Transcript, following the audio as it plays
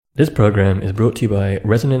This program is brought to you by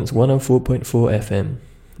Resonance 104.4 FM.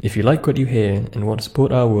 If you like what you hear and want to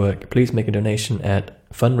support our work, please make a donation at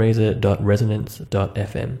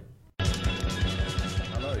fundraiser.resonance.fm.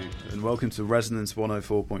 Hello, and welcome to Resonance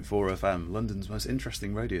 104.4 FM, London's most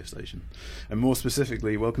interesting radio station. And more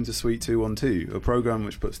specifically, welcome to Suite 212, a programme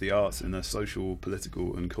which puts the arts in their social,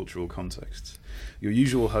 political and cultural contexts. Your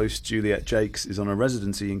usual host, Juliet Jakes, is on a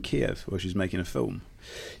residency in Kiev, where she's making a film.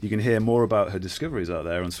 You can hear more about her discoveries out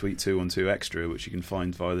there on Suite 212 Extra, which you can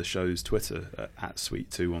find via the show's Twitter at Suite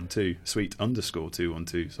 212,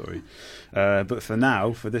 Suite_212, sorry. But for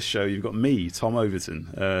now, for this show, you've got me, Tom Overton,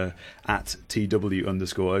 at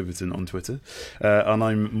TW_Overton on Twitter. And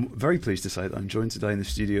I'm very pleased to say that I'm joined today in the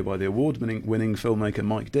studio by the award-winning filmmaker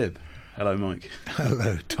Mike Dibb. Hello, Mike.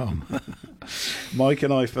 Hello, Tom. Mike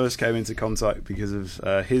and I first came into contact because of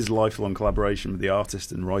his lifelong collaboration with the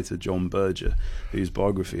artist and writer John Berger, whose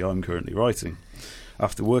biography I'm currently writing.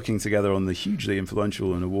 After working together on the hugely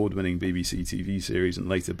influential and award-winning BBC TV series and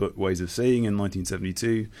later book Ways of Seeing in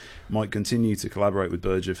 1972, Mike continued to collaborate with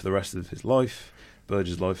Berger for the rest of his life.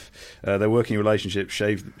 Berger's life. Their working relationship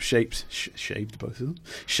shaped both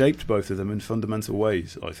of them in fundamental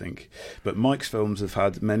ways, I think. But Mike's films have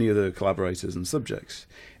had many other collaborators and subjects.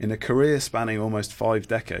 In a career spanning almost 5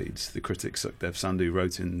 decades, the critic Sukhdev Sandhu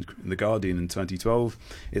wrote in The Guardian in 2012,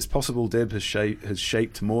 it's possible Dibb has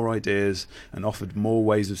shaped more ideas and offered more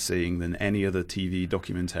ways of seeing than any other TV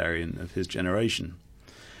documentarian of his generation.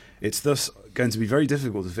 It's thus going to be very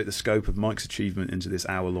difficult to fit the scope of Mike's achievement into this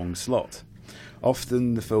hour-long slot.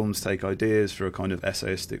 Often the films take ideas for a kind of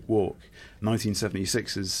essayistic walk.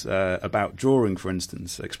 1976's About Drawing, for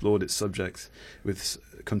instance, explored its subject with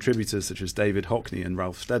contributors such as David Hockney and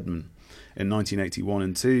Ralph Steadman. In 1981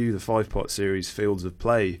 and 2, the 5-part series Fields of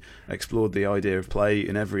Play explored the idea of play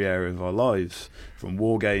in every area of our lives, from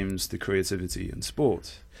war games to creativity and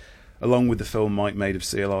sport. Along with the film Mike made of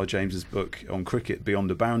C.L.R. James's book on cricket Beyond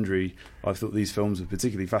a Boundary, I thought these films were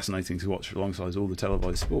particularly fascinating to watch alongside all the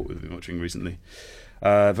televised sport we've been watching recently.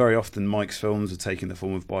 Very often Mike's films have taken the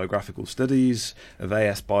form of biographical studies of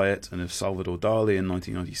A.S. Byatt and of Salvador Dali in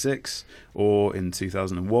 1996, or in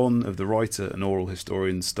 2001 of the writer and oral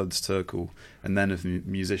historian Studs Terkel, and then of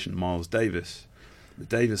musician Miles Davis. The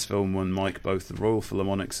Davis film won Mike both the Royal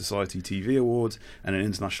Philharmonic Society TV Award and an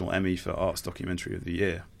International Emmy for Arts Documentary of the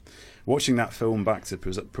Year. Watching that film back to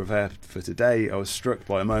prepare for today, I was struck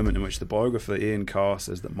by a moment in which the biographer Ian Carr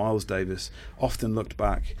says that Miles Davis often looked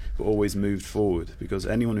back but always moved forward, because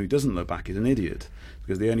anyone who doesn't look back is an idiot,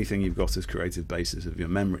 because the only thing you've got as creative basis of your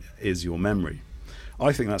memory is your memory.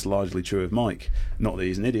 I think that's largely true of Mike. Not that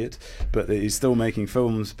he's an idiot, but that he's still making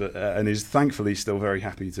films, and is thankfully still very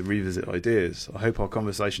happy to revisit ideas. I hope our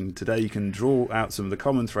conversation today can draw out some of the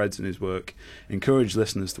common threads in his work, encourage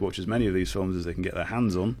listeners to watch as many of these films as they can get their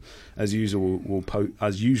hands on. As usual, we'll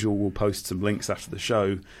post some links after the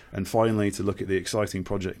show, and finally to look at the exciting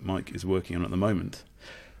project Mike is working on at the moment.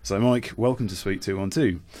 So, Mike, welcome to Suite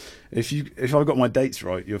 212. If I've got my dates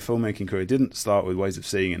right, your filmmaking career didn't start with Ways of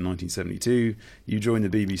Seeing in 1972. You joined the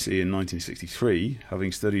BBC in 1963,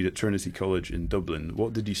 having studied at Trinity College in Dublin.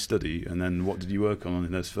 What did you study, and then what did you work on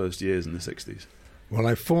in those first years in the 60s? Well,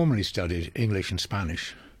 I formally studied English and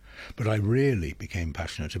Spanish, but I really became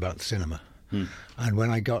passionate about cinema. And when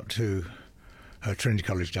I got to Trinity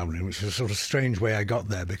College Dublin, which was a sort of strange way I got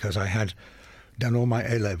there, because I had done all my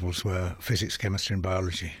A-levels were physics, chemistry and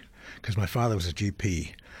biology, because my father was a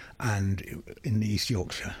GP and in East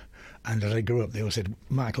Yorkshire. And as I grew up, they all said,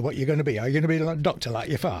 Michael, what are you going to be? Are you going to be a doctor like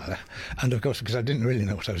your father? And of course, because I didn't really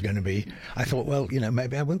know what I was going to be, I thought, well,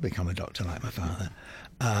 maybe I will become a doctor like my father.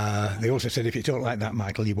 They also said, if you talk like that,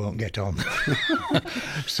 Michael, you won't get on.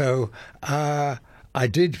 So I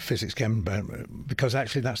did physics, chem, because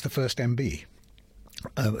actually that's the first MB.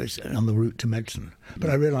 It's on the route to medicine. But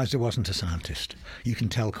I realised I wasn't a scientist. You can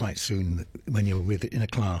tell quite soon when you're in a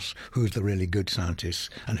class who's the really good scientist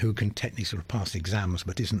and who can technically sort of pass exams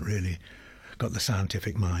but isn't really got the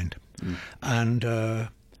scientific mind.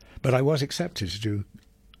 But I was accepted to do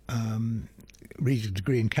read a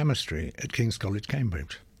degree in chemistry at King's College,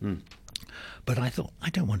 Cambridge. But I thought, I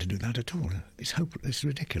don't want to do that at all. It's hopeless. It's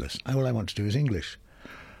ridiculous. All I want to do is English,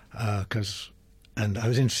 and I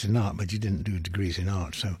was interested in art, but you didn't do degrees in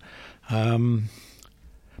art. So,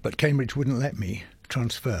 but Cambridge wouldn't let me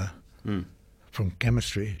transfer from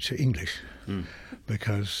chemistry to English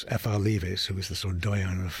because F.R. Leavis, who was the sort of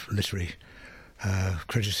doyen of literary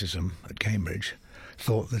criticism at Cambridge,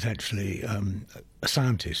 thought that actually a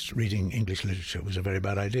scientist reading English literature was a very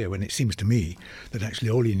bad idea, when it seems to me that actually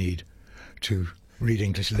all you need to read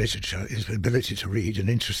English literature is the ability to read and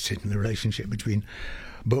interested in the relationship between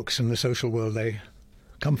books and the social world they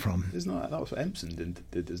come from. Isn't that was what Empson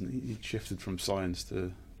did, isn't he? He shifted from science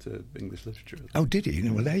to English literature. Oh, did he?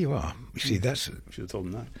 Well, there you are. You see, that's... Should have told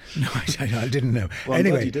him that. No, I didn't know. Well,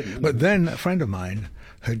 anyway, you didn't, but then a friend of mine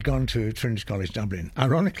had gone to Trinity College Dublin,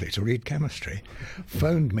 ironically, to read chemistry,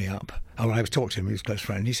 phoned me up. Oh, I was talking to him, he was a close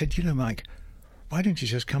friend. He said, Mike, why don't you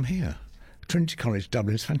just come here? Trinity College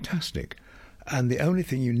Dublin is fantastic. And the only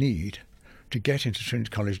thing you need to get into Trinity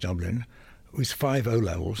College Dublin was 5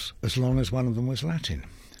 O-levels, as long as one of them was Latin.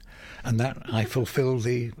 And that I fulfilled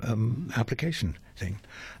the application thing.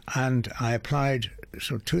 And I applied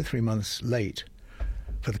sort of 2 or 3 months late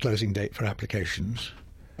for the closing date for applications.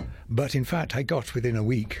 But in fact, I got within a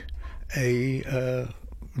week a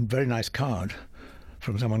very nice card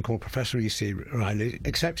from someone called Professor E.C. Riley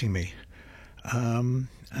accepting me and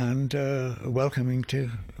welcoming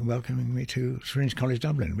me to Trinity College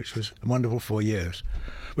Dublin, which was a wonderful 4 years,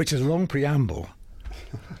 which is a long preamble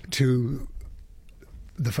to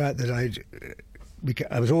the fact that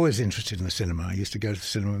I was always interested in the cinema. I used to go to the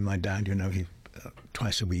cinema with my dad, he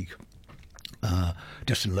twice a week,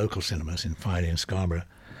 just in local cinemas in Filey and Scarborough.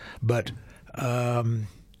 But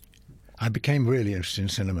I became really interested in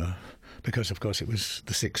cinema because, of course, it was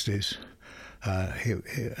the 60s,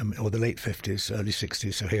 or the late 50s, early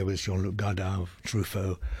 60s. So here was Jean-Luc Godard,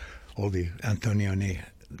 Truffaut, all the Antonioni,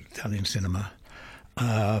 Italian cinema.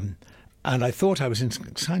 And I thought I was in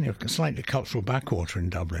slightly cultural backwater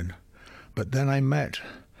in Dublin. But then I met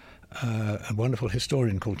a wonderful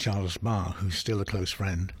historian called Charles Barr, who's still a close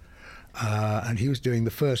friend. And he was doing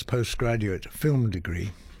the first postgraduate film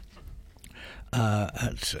degree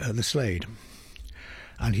at the Slade.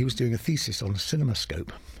 And he was doing a thesis on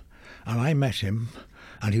CinemaScope. And I met him,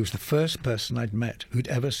 and he was the first person I'd met who'd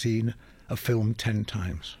ever seen a film 10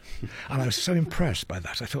 times. And I was so impressed by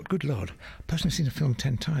that. I thought, good Lord, a person who's seen a film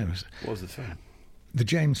 10 times. What was the film? The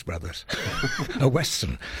James Brothers, a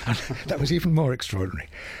Western. And that was even more extraordinary.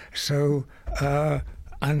 So,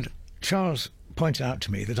 and Charles pointed out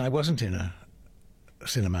to me that I wasn't in a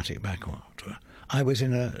cinematic backwater. I was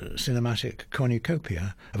in a cinematic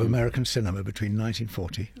cornucopia of American cinema between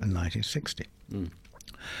 1940 and 1960.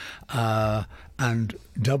 And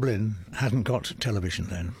Dublin hadn't got television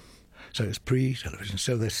then. So it was pre-television.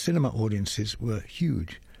 So the cinema audiences were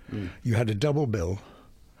huge. You had a double bill,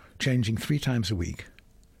 changing 3 times a week,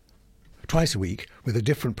 twice a week, with a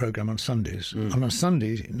different program on Sundays. And on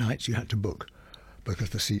Sunday nights you had to book because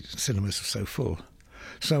the cinemas were so full.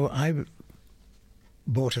 So I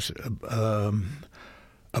bought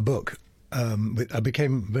a book. I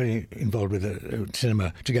became very involved with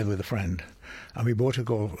cinema together with a friend. And we bought a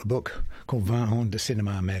book called 20 ans de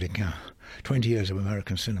cinéma américain, 20 years of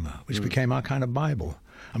American cinema, which became our kind of Bible.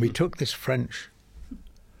 And we took this French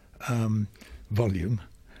volume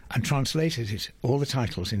and translated it, all the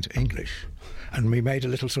titles, into English. And we made a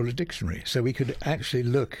little sort of dictionary. So we could actually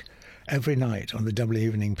look every night on the Dublin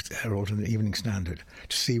Evening Herald and the Evening Standard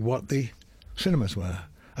to see what the cinemas were.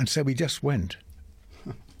 And so we just went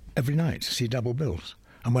every night to see double bills.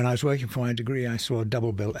 And when I was working for my degree, I saw a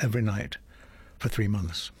double bill every night for 3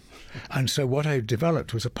 months. And so what I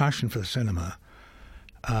developed was a passion for the cinema.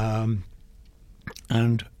 And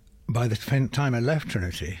by the time I left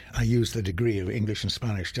Trinity, I used the degree of English and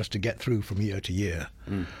Spanish just to get through from year to year.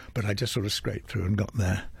 But I just sort of scraped through and got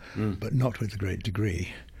there, but not with a great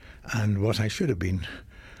degree. And what I should have been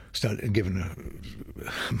given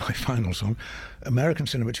my final song, American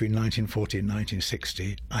cinema between 1940 and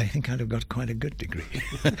 1960, I think I'd have got quite a good degree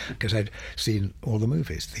because I'd seen all the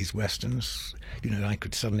movies, these westerns. I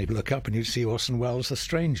could suddenly look up and you'd see Orson Welles' The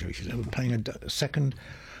Stranger, playing a second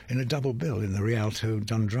in a double bill in the Rialto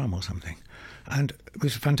Dundrum or something. And it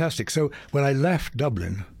was fantastic. So when I left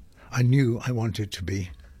Dublin, I knew I wanted to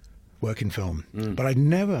work in film. But I'd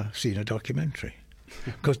never seen a documentary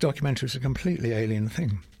because documentaries are a completely alien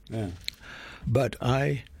thing. Yeah. But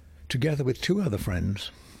I, together with 2 other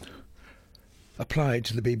friends, applied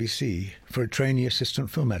to the BBC for a trainee assistant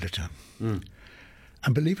film editor.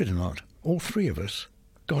 And believe it or not, all 3 of us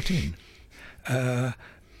got in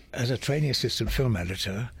as a trainee assistant film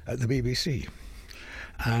editor at the BBC.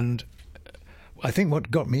 And I think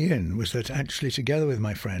what got me in was that actually, together with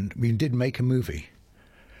my friend, we did make a movie.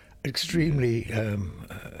 Extremely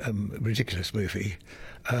ridiculous movie,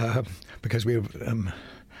 because we were...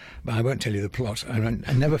 I won't tell you the plot. I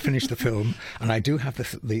never finished the film, and I do have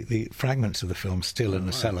the fragments of the film still in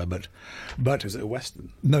the cellar. But was it a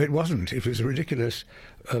Western? No, it wasn't. It was a ridiculous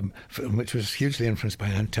film, which was hugely influenced by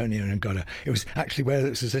Antonio and Goda. It was actually where there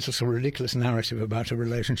was this little sort of ridiculous narrative about a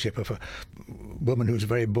relationship of a woman who was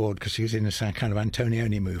very bored because she was in a kind of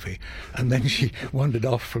Antonioni movie, and then she wandered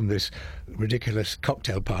off from this ridiculous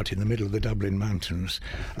cocktail party in the middle of the Dublin mountains,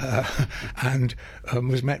 and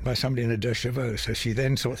was met by somebody in a deux chevaux. So she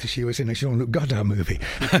then thought that she was in a Jean-Luc Godard movie,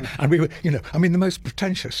 and we were, I mean, the most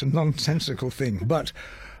pretentious and nonsensical thing, but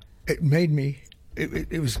it made me.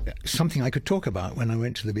 It was something I could talk about when I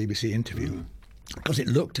went to the BBC interview, because it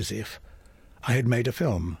looked as if I had made a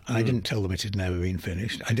film. And I didn't tell them it had never been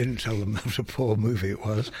finished. I didn't tell them what a poor movie it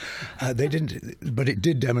was. They didn't, but it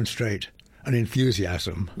did demonstrate an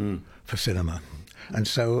enthusiasm for cinema. And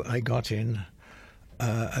so I got in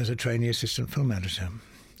as a trainee assistant film editor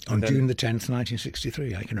on June the 10th,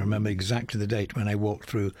 1963. I can remember exactly the date when I walked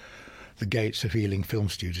through the gates of Ealing Film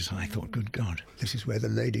Studios, and I thought, good God, this is where The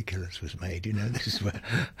Lady Killers was made. This is where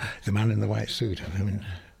The Man in the White Suit. I mean,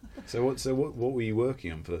 So what were you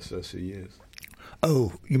working on for those first few years?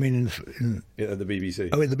 Oh, you mean at the BBC?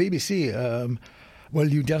 Oh, at the BBC. Well,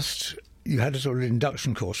 you had a sort of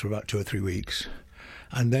induction course for about 2 or 3 weeks,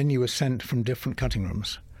 and then you were sent from different cutting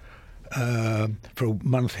rooms for a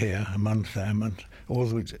month here, a month there, a month.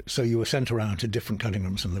 So you were sent around to different cutting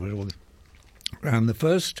rooms, and there were all. And the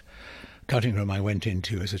first cutting room I went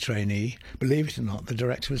into as a trainee, believe it or not, the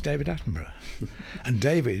director was David Attenborough. And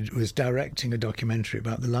David was directing a documentary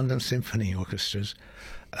about the London Symphony Orchestra's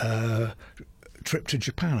trip to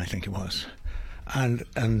Japan, I think it was. And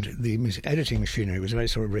the music editing machinery was very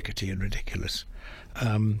sort of rickety and ridiculous.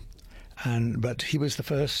 But he was the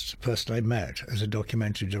first person I met as a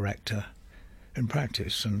documentary director in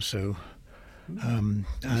practice, and so...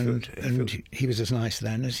 he was as nice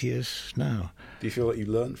then as he is now. Do you feel like you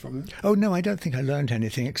learned from him? Oh, no, I don't think I learned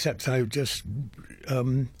anything, except I just...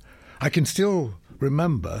 I can still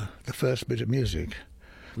remember the first bit of music,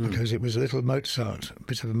 because it was a bit of a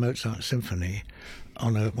Mozart symphony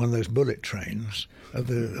on one of those bullet trains of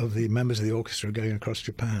the members of the orchestra going across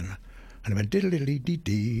Japan. And it went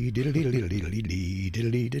diddly-dee-dee, diddly-diddly-diddly-dee,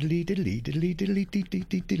 diddly-diddly-diddly,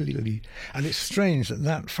 diddly-diddly-diddly-diddly. And it's strange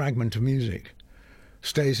that fragment of music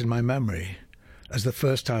stays in my memory as the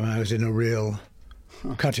first time I was in a real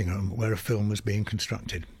cutting room where a film was being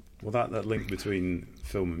constructed. Well, that link between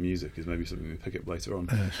film and music is maybe something we pick up later on.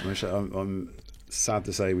 Yes. I'm sad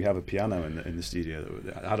to say we have a piano in the studio.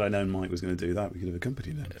 Had I known Mike was going to do that, we could have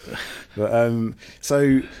accompanied him. But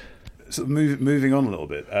so moving on a little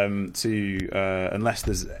bit to unless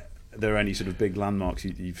there are any sort of big landmarks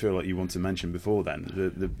you feel like you want to mention before then,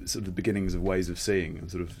 the sort of the beginnings of ways of seeing and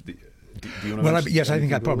sort of. Do you want to yes, I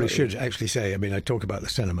think I probably should actually say. I mean, I talk about the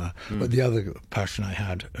cinema, but the other passion I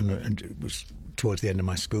had, and it was towards the end of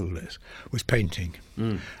my school days, was painting.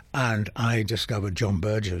 And I discovered John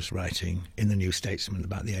Berger's writing in the New Statesman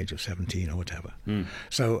about the age of 17 or whatever.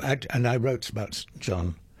 So, and I wrote about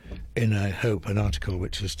John in an article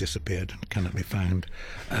which has disappeared and cannot be found,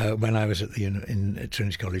 when I was at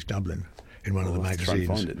Trinity College Dublin. In one of the magazines. Try and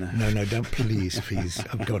find it now. No, don't, please.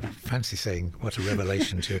 Oh, God, fancy saying what a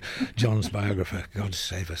revelation to John's biographer. God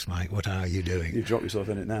save us, Mike. What are you doing? You've dropped yourself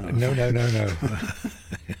in it now. No.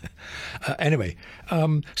 Anyway,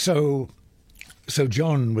 so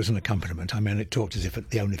John was an accompaniment. I mean, it talked as if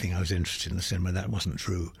the only thing I was interested in the cinema. That wasn't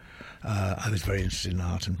true. I was very interested in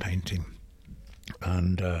art and painting,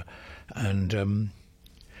 and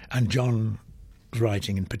John's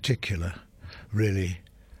writing in particular really.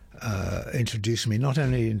 Introduced me not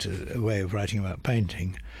only into a way of writing about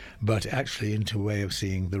painting, but actually into a way of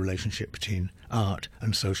seeing the relationship between art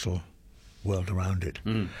and social world around it.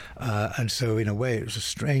 And so, in a way, it was a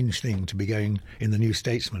strange thing to be going in the New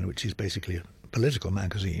Statesman, which is basically a political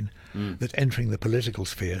magazine, that entering the political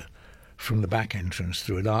sphere from the back entrance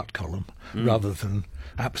through an art column, rather than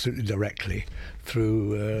absolutely directly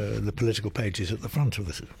through the political pages at the front of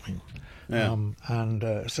the thing. Yeah.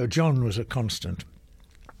 So John was a constant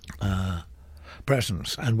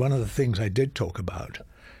presence, and one of the things I did talk about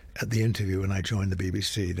at the interview when I joined the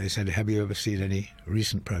BBC, they said, have you ever seen any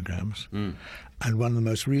recent programmes? And one of the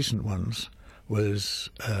most recent ones was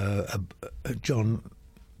a John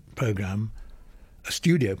programme, a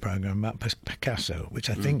studio programme about Picasso, which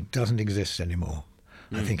I think doesn't exist anymore.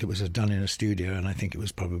 I think it was done in a studio, and I think it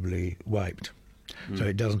was probably wiped. So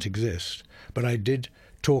it doesn't exist. But I did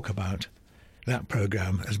talk about that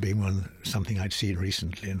programme as being something I'd seen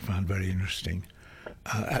recently and found very interesting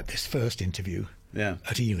at this first interview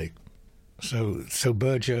at Ealing. So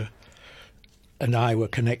Berger and I were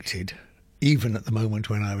connected even at the moment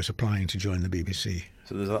when I was applying to join the BBC.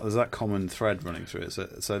 So there's that common thread running through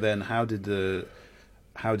it. So then how did the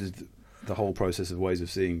whole process of Ways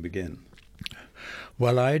of Seeing begin?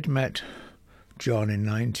 Well, I'd met John in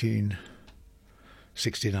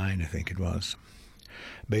 1969, I think it was,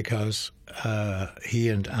 because he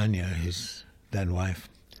and Anya, his then wife,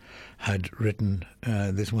 had written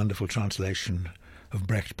this wonderful translation of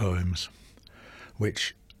Brecht poems,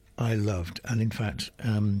 which I loved. And in fact,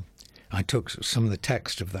 I took some of the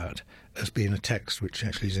text of that as being a text which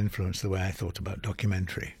actually has influenced the way I thought about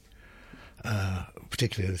documentary,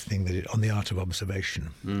 particularly the thing that on the art of observation.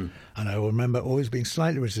 And I will remember always being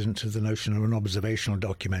slightly resistant to the notion of an observational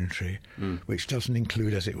documentary, which doesn't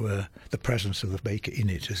include, as it were, the presence of the maker in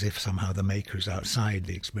it, as if somehow the maker is outside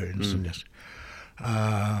the experience.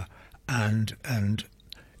 And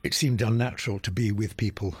it seemed unnatural to be with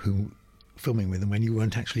people who filming with them when you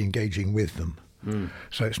weren't actually engaging with them.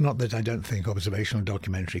 So it's not that I don't think observational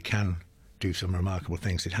documentary can do some remarkable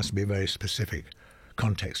things. It has to be a very specific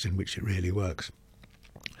context in which it really works.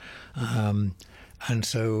 And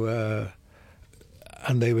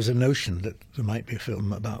there was a notion that there might be a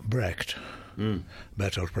film about Brecht,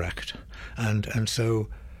 Bertolt Brecht. And so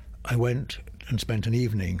I went and spent an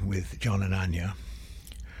evening with John and Anya,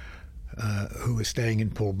 who were staying in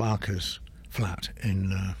Paul Barker's flat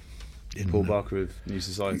in Paul Barker of New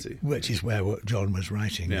Society, which is where John was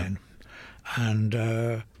writing then. And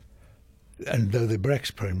though the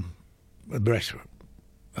Brecht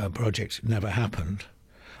project never happened,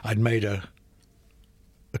 I'd made a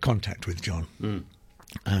contact with John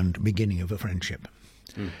and beginning of a friendship.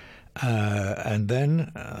 And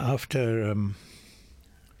then after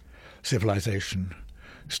Civilization,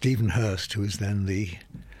 Stephen Hurst, who was then the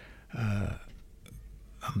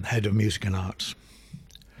head of music and arts,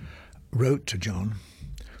 wrote to John,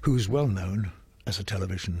 who's well known as a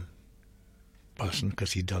television person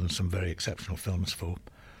because he'd done some very exceptional films for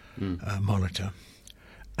Monitor.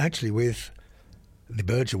 Actually, with the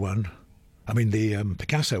Berger one, I mean the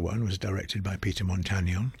Picasso one was directed by Peter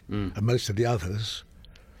Montagnon, and most of the others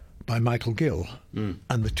by Michael Gill. And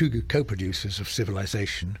the two co-producers of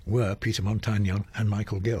Civilization were Peter Montagnon and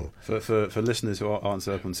Michael Gill. For listeners who aren't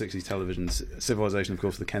so up on 60s television, Civilization, of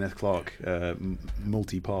course, the Kenneth Clark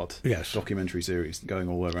multi-part documentary series going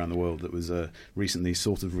all around the world that was recently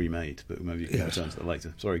sort of remade, but maybe you can return to that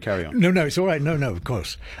later. Sorry, carry on. No, it's all right. No, of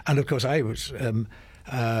course. And of course I was...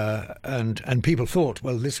 and people thought,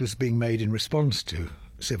 well, this was being made in response to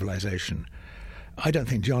Civilization. I don't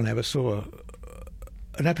think John ever saw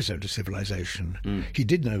an episode of Civilization. He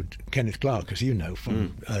did know Kenneth Clark, as you know,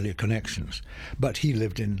 from earlier connections, but he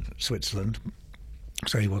lived in Switzerland,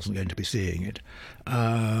 so he wasn't going to be seeing it.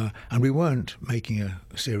 And we weren't making a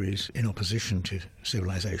series in opposition to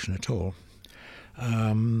Civilization at all,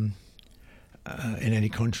 in any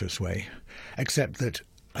conscious way, except that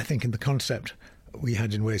I think in the concept we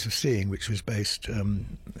had in Ways of Seeing, which was based,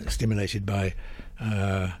 stimulated by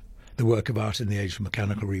the work of Art in the Age of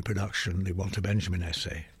Mechanical Reproduction, the Walter Benjamin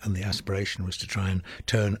essay, and the aspiration was to try and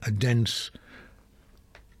turn a densely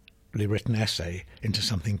written essay into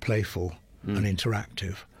something playful and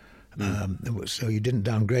interactive. So you didn't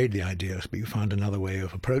downgrade the ideas, but you found another way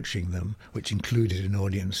of approaching them, which included an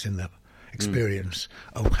audience in the experience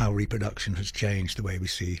of how reproduction has changed the way we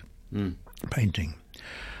see painting.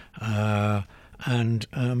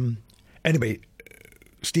 Anyway,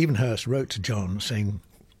 Stephen Hurst wrote to John saying,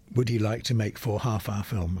 would he like to make 4 half-hour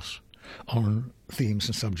films on themes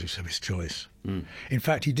and subjects of his choice? In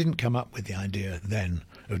fact, he didn't come up with the idea then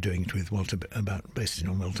of doing it with based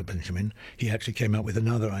on Walter Benjamin. He actually came up with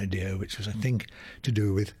another idea, which was, I think, to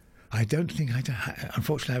do with...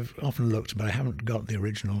 unfortunately, I've often looked, but I haven't got the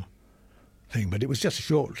original thing. But it was just a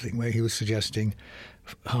short thing where he was suggesting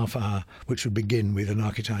half-hour, which would begin with an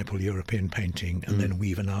archetypal European painting and then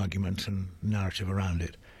weave an argument and narrative around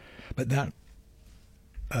it. But that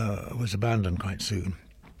was abandoned quite soon.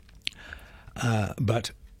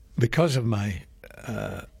 But because of my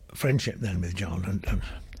friendship then with John, and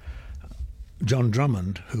John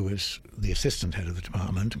Drummond, who was the assistant head of the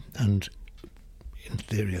department and in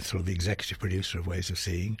theory sort of the executive producer of Ways of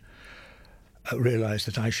Seeing, realised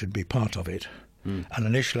that I should be part of it. And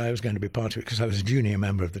initially I was going to be part of it because I was a junior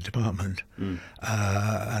member of the department,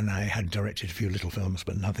 and I had directed a few little films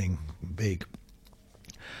but nothing big,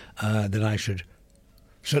 that I should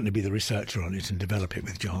certainly be the researcher on it and develop it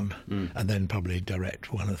with John, and then probably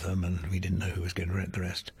direct one of them, and we didn't know who was going to direct the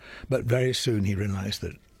rest. But very soon he realised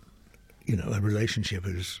that, a relationship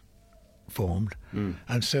was formed,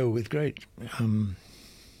 and so with great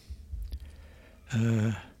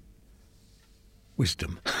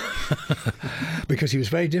wisdom, because he was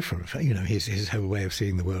very different. His whole way of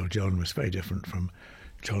seeing the world, John, was very different from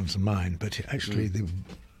John's and mine, but actually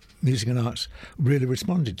music and arts really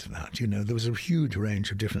responded to that. You know, there was a huge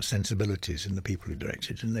range of different sensibilities in the people who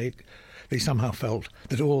directed, and they somehow felt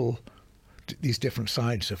that all these different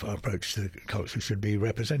sides of our approach to culture should be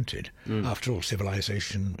represented. After all,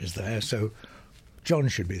 civilization is there, so John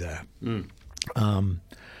should be there.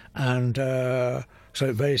 So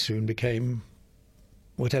it very soon became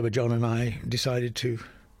whatever John and I decided to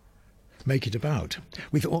make it about,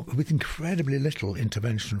 with incredibly little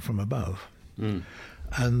intervention from above.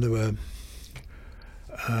 And there were,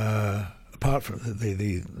 apart from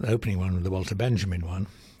the opening one, the Walter Benjamin one,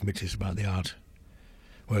 which is about the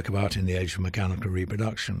work of art in the age of mechanical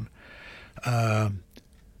reproduction,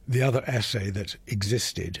 the other essay that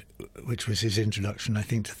existed, which was his introduction, I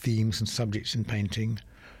think, to themes and subjects in painting,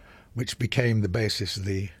 which became the basis of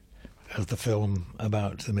the film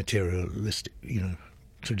about the materialistic,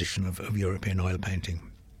 tradition of European oil painting.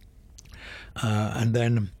 And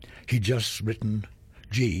then he'd just written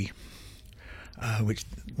G, which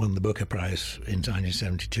won the Booker Prize in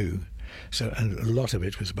 1972. So, and a lot of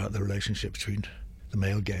it was about the relationship between the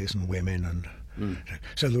male gaze and women, and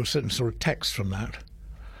so there was certain sort of text from that,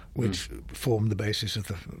 which formed the basis of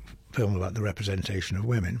the film about the representation of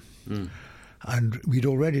women. And we'd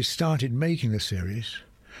already started making the series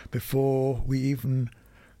before we even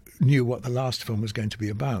knew what the last film was going to be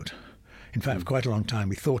about. In fact, for quite a long time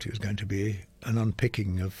we thought it was going to be an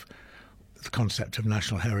unpicking of the concept of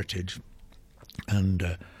national heritage.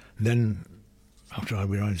 And then, after I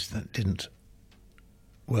realised that didn't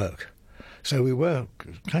work. So we were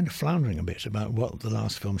kind of floundering a bit about what the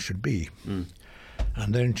last film should be.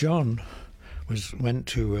 And then John went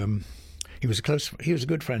to... He was a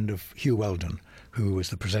good friend of Hugh Weldon, who was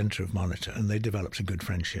the presenter of Monitor, and they developed a good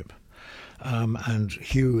friendship. And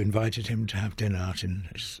Hugh invited him to have dinner out in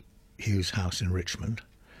Hugh's house in Richmond.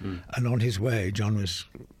 And on his way, John was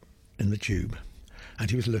in the tube, and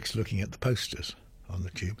he was looking at the posters on the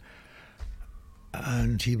tube.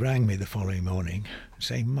 And he rang me the following morning,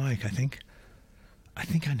 saying, "Mike, I think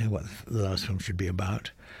I know what the last film should be about.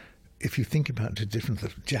 If you think about the different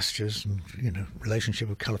gestures and relationship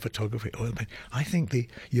of colour photography, oil paint, I think the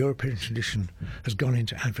European tradition has gone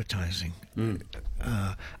into advertising, and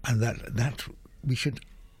that we should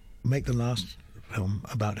make the last film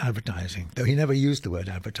about advertising." Though he never used the word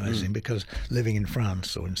advertising, because living in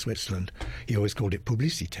France or in Switzerland, he always called it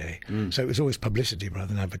publicité. So it was always publicity rather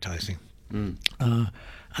than advertising.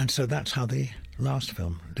 And so that's how the last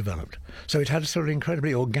film developed. So it had a sort of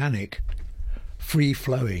incredibly organic,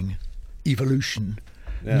 free-flowing evolution,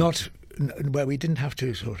 not where we didn't have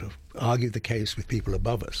to sort of argue the case with people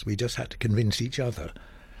above us. We just had to convince each other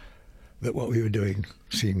that what we were doing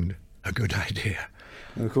seemed a good idea.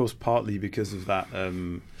 And of course, partly because of that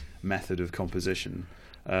method of composition,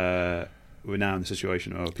 we're now in the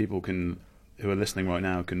situation where people who are listening right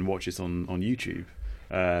now can watch it on YouTube.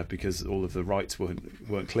 Because all of the rights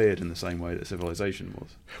weren't cleared in the same way that Civilization was.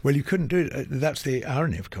 Well, you couldn't do it. That's the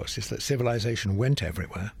irony, of course, is that Civilization went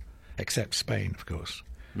everywhere, except Spain, of course.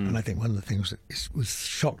 And I think one of the things that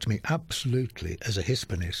shocked me absolutely as a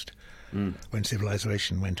Hispanist when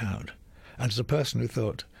Civilization went out, and as a person who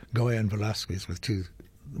thought Goya and Velázquez were two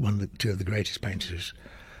of the greatest painters,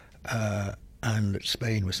 and that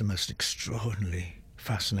Spain was the most extraordinarily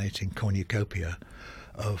fascinating cornucopia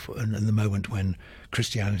and the moment when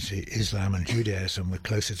Christianity, Islam and Judaism were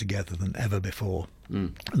closer together than ever before.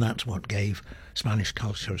 And that's what gave Spanish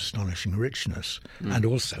culture astonishing richness, and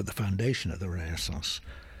also the foundation of the Renaissance,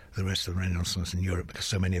 the rest of the Renaissance in Europe, because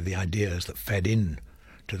so many of the ideas that fed in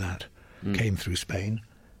to that came through Spain,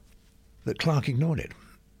 that Clark ignored it.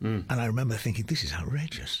 And I remember thinking, this is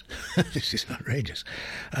outrageous. This is outrageous.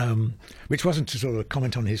 Which wasn't to sort of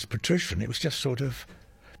comment on his patrician, it was just sort of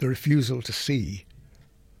the refusal to see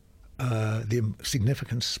the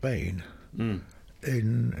significance of Spain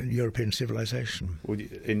in European civilization. Well,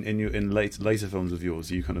 in later films of yours,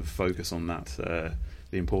 you kind of focus on that,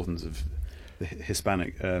 the importance of the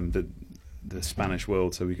Hispanic, the Spanish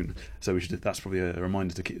world. So we should. That's probably a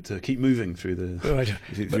reminder to keep moving through the. Right.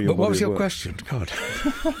 But what was your question? God.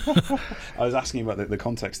 I was asking about the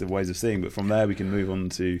context of ways of seeing, but from there we can move on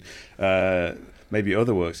to. Maybe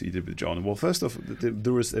other works that you did with John. Well, first off,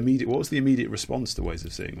 there was what was the immediate response to Ways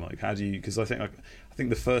of Seeing? Like, how do you? Because I think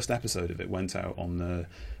the first episode of it went out on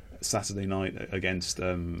Saturday night against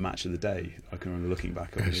Match of the Day. I can remember looking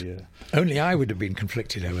back on the. Only I would have been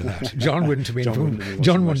conflicted over that. John wouldn't have been.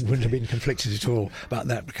 John wouldn't have been conflicted at all about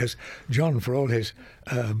that, because John, for all his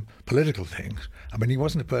political things, I mean, he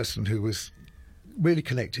wasn't a person who was really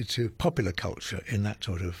connected to popular culture in that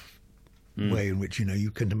sort of way in which,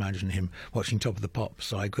 you couldn't imagine him watching Top of the Pops,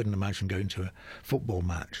 so I couldn't imagine going to a football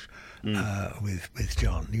match with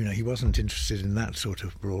John. He wasn't interested in that sort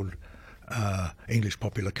of broad English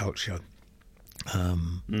popular culture,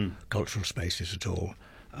 cultural spaces at all.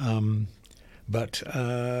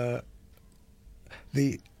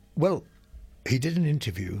 He did an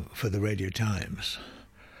interview for the Radio Times,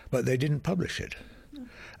 but they didn't publish it.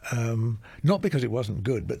 Not because it wasn't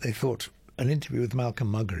good, but they thought an interview with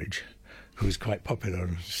Malcolm Muggeridge, who was quite popular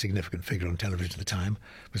and a significant figure on television at the time,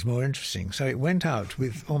 was more interesting. So it went out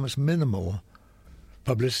with almost minimal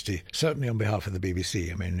publicity, certainly on behalf of the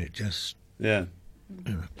BBC. I mean, it just... Yeah.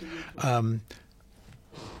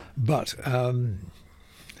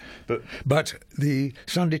 But the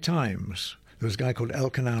Sunday Times, there was a guy called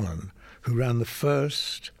Elkan Allen who ran the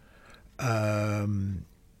first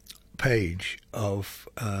page of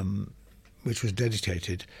which was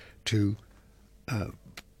dedicated to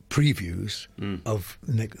previews of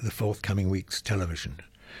the forthcoming week's television,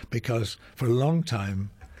 because for a long time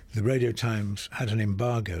the Radio Times had an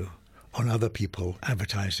embargo on other people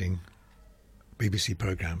advertising BBC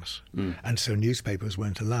programmes, and so newspapers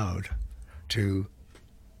weren't allowed to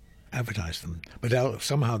advertise them. But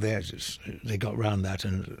somehow they got round that,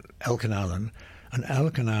 and Elkan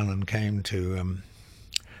Allen came to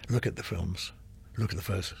look at the films, look at the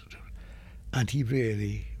first, and he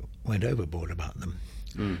really went overboard about them.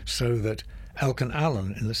 So that Elkan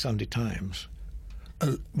Allen in the Sunday Times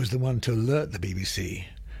was the one to alert the BBC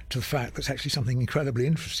to the fact that actually something incredibly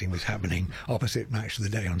interesting was happening opposite Match of the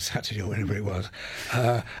Day on Saturday or whenever it was.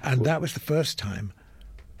 And that was the first time.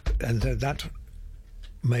 And that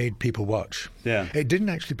made people watch. Yeah. It didn't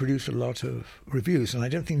actually produce a lot of reviews, and I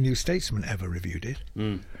don't think New Statesman ever reviewed it.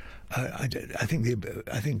 I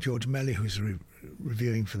think George Melly, who's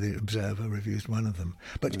reviewing for the Observer, reviews one of them.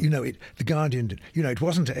 But the Guardian, it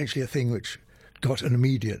wasn't actually a thing which got an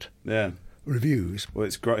immediate reviews. Well,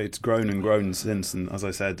 it's grown and grown since, and as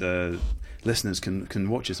I said, listeners can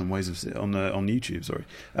watch it on on YouTube. Sorry,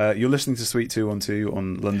 you're listening to Suite 212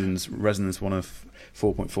 on London's Resonance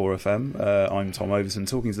 104.4 FM. I'm Tom Overton,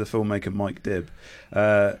 talking to the filmmaker Mike Dibb.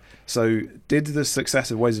 So, did the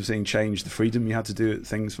success of Ways of Seeing change the freedom you had to do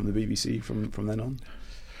things from the BBC from then on?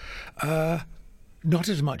 Not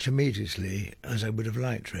as much immediately as I would have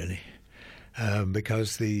liked, really,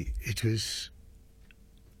 because it was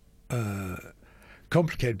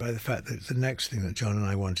complicated by the fact that the next thing that John and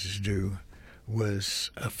I wanted to do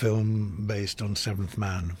was a film based on Seventh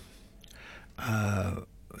Man,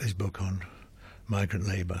 his book on migrant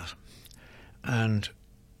labour. And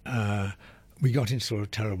we got into sort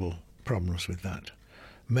of terrible problems with that,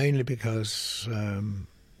 mainly because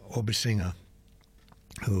Aubrey Singer,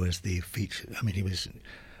 who was the feature,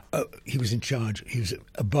 he was in charge, he was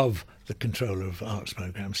above the controller of arts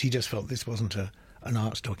programmes. He just felt this wasn't an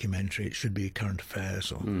arts documentary, it should be current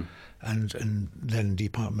affairs, and then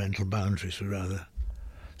departmental boundaries were rather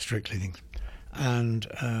strictly things, and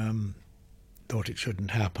thought it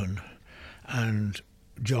shouldn't happen. And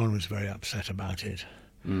John was very upset about it,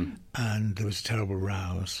 and there was terrible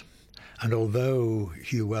rows. And although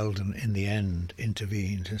Hugh Weldon in the end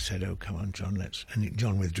intervened and said, "Oh, come on, John, and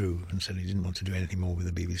John withdrew and said he didn't want to do anything more with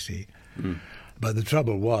the BBC. But the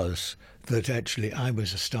trouble was that actually I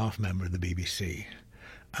was a staff member of the BBC,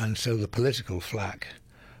 and so the political flack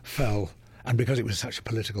fell, and because it was such a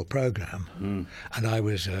political programme, and I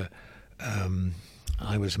was a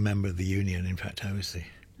member of the union. In fact, I was the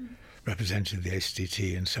representative of the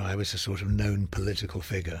HDT, and so I was a sort of known political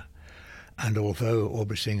figure. And although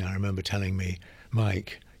Aubrey Singer, I remember telling me,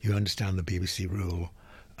 "Mike, you understand the BBC rule.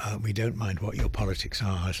 We don't mind what your politics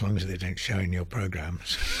are as long as they don't show in your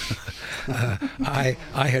programmes." I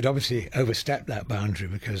had obviously overstepped that boundary,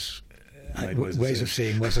 because Ways of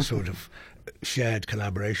Seeing was a sort of shared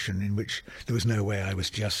collaboration in which there was no way I was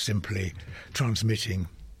just simply transmitting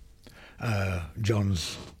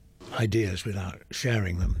John's ideas without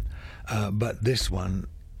sharing them. But this one,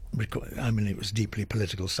 it was a deeply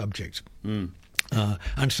political subject. And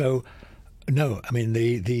so, no,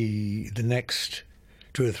 the next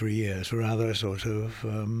 2 or 3 years were rather a sort of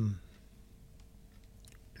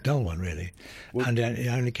dull one, really. And I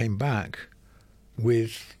only came back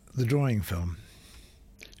with the drawing film.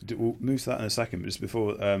 We'll move to that in a second, but just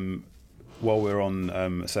before, while we're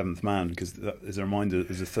on Seventh Man, because as a reminder,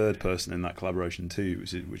 there's a third person in that collaboration too,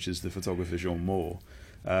 which is the photographer Jean Moore.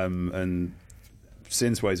 And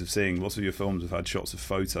since ways of seeing. Lots of your films have had shots of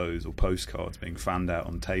photos or postcards being fanned out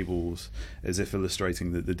on tables, as if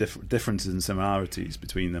illustrating the differences and similarities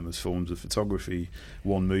between them as forms of photography,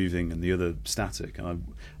 one moving and the other static.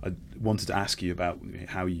 And I wanted to ask you about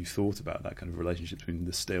how you thought about that kind of relationship between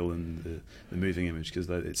the still and the moving image, because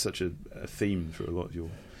it's such a theme through a lot of your,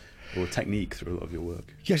 or a technique through a lot of your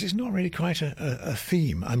work. Yes, it's not really quite a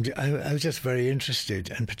theme. I was just very interested,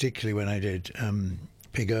 and particularly when I did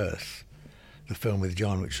Pig Earth, the film with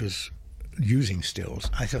John, which was using stills,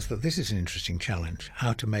 I thought that this is an interesting challenge,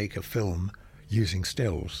 how to make a film using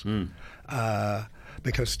stills.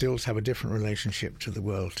 Because stills have a different relationship to the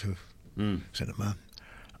world, to cinema,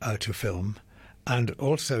 to film. And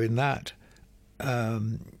also in that,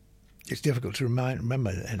 it's difficult to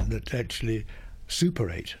remember that actually Super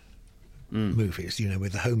 8 movies,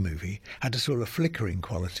 with the home movie, had a sort of flickering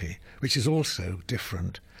quality, which is also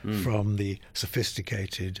different from the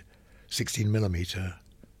sophisticated 16mm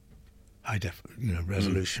high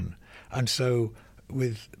resolution. And so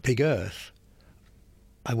with Pig Earth,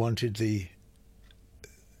 I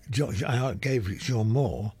gave Jean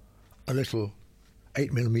Moore a little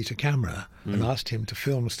 8mm camera and asked him to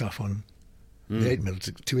film stuff on the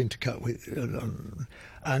 8mm to intercut with,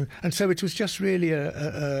 and so it was just really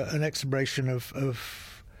an exploration of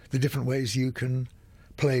the different ways you can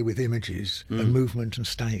play with images and movement and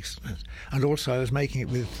stakes. And also I was making it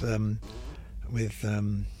with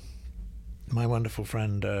my wonderful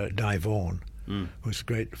friend Di Vaughan, who's a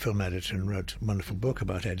great film editor and wrote a wonderful book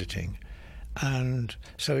about editing. And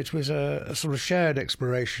so it was a sort of shared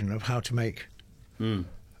exploration of how to make a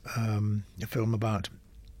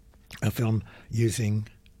film using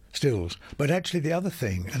stills. But actually the other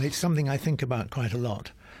thing, and it's something I think about quite a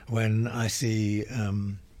lot when I see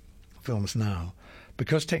films now,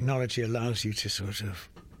 because technology allows you to sort of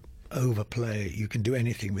overplay, you can do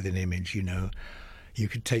anything with an image, you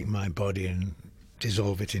could take my body and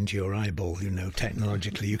dissolve it into your eyeball,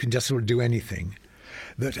 technologically, you can just sort of do anything,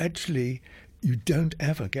 that actually you don't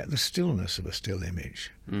ever get the stillness of a still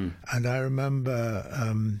image. And I remember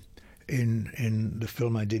in the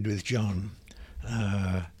film I did with John,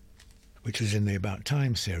 which was in the About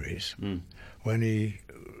Time series, when he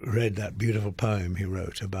read that beautiful poem he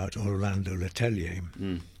wrote about Orlando Letelier,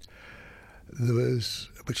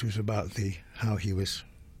 which was about how he was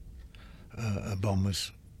a bomb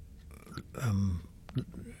was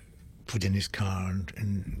put in his car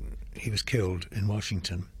and he was killed in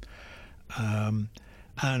Washington.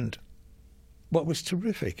 And what was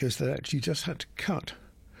terrific is that you just had to cut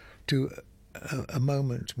to a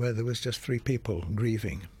moment where there was just three people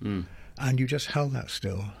grieving, and you just held that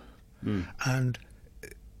still. And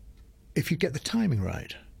if you get the timing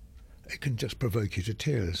right, it can just provoke you to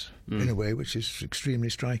tears in a way which is extremely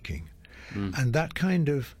striking. And that kind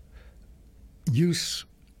of use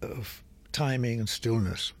of timing and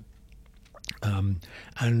stillness, and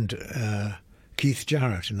Keith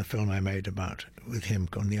Jarrett, in the film I made with him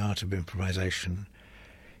on the art of improvisation,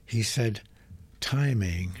 he said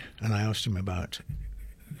timing, and I asked him about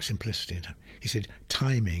simplicity. He said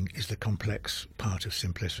timing is the complex part of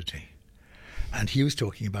simplicity. And he was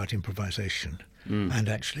talking about improvisation and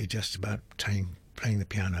actually just about playing the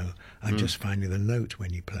piano and just finding the note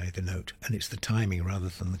when you play the note. And it's the timing rather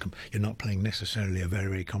than you're not playing necessarily a very,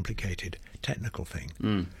 very complicated technical thing.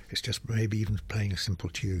 It's just maybe even playing a simple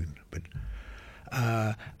tune. But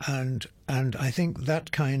and I think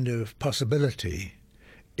that kind of possibility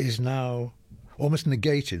is now almost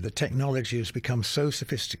negated. The technology has become so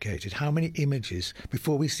sophisticated. How many images,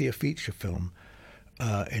 before we see a feature film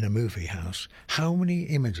in a movie house, how many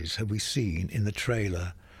images have we seen in the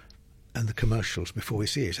trailer and the commercials before we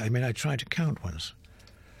see it? I mean, I tried to count once,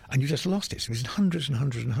 and you just lost it. It was hundreds and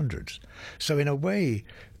hundreds and hundreds. So in a way,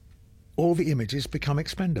 all the images become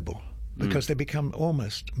expendable because they become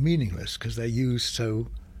almost meaningless because they're used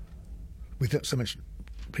with so much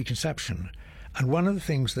preconception. And one of the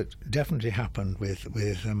things that definitely happened with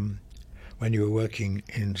when you were working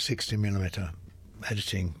in 16mm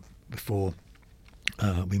editing before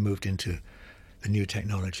we moved into the new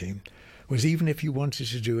technology was even if you wanted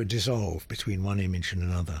to do a dissolve between one image and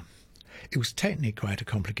another, it was technically quite a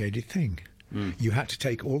complicated thing. You had to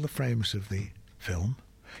take all the frames of the film,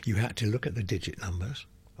 you had to look at the digit numbers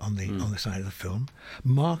on the side of the film,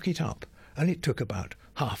 mark it up, and it took about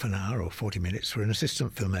half an hour or 40 minutes for an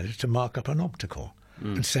assistant film editor to mark up an optical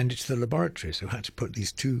and send it to the laboratories who had to put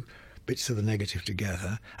these two bits of the negative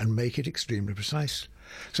together and make it extremely precise.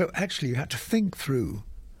 So actually you had to think through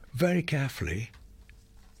very carefully,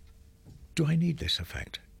 do I need this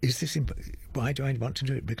effect? Is this why do I want to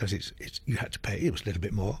do it? Because you had to pay. It was a little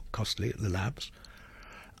bit more costly at the labs.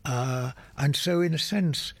 And so, in a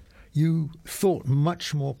sense, you thought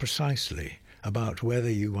much more precisely about whether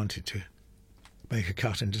you wanted to make a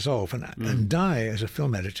cut and dissolve. And Dye, as a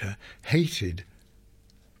film editor, hated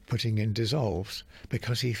putting in dissolves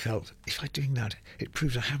because he felt, if I'm doing that, it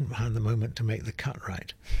proves I haven't found the moment to make the cut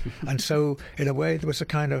right. And so, in a way, there was a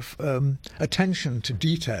kind of attention to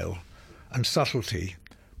detail and subtlety,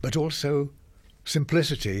 but also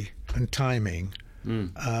simplicity and timing,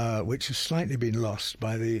 which has slightly been lost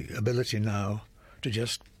by the ability now to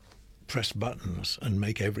just press buttons and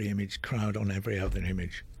make every image crowd on every other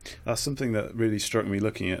image. That's something that really struck me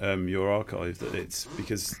looking at your archive, that it's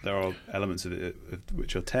because there are elements of it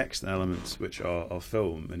which are text and elements which are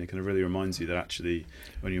film, and it kind of really reminds you that actually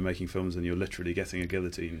when you're making films and you're literally getting a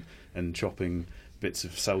guillotine and chopping bits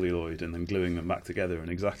of celluloid and then gluing them back together in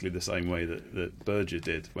exactly the same way that Berger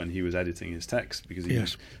did when he was editing his text, because he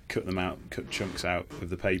cut them out, cut chunks out of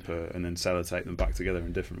the paper and then sellotape them back together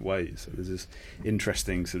in different ways. So there's this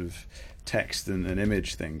interesting sort of text and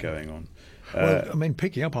image thing going on. Well, I mean,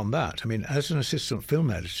 picking up on that, I mean, as an assistant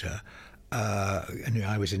film editor, and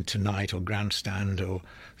I was in Tonight or Grandstand, or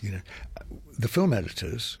the film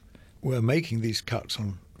editors were making these cuts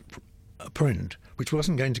on print, which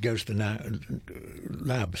wasn't going to go to the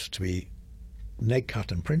labs to be neg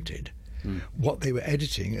cut and printed. What they were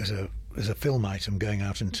editing as a film item going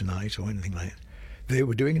out in Tonight or anything like that, they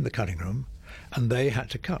were doing in the cutting room, and they had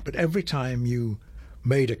to cut. But every time you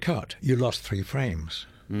made a cut, you lost 3 frames.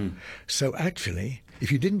 So actually, if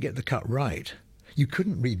you didn't get the cut right, you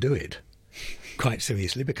couldn't redo it quite so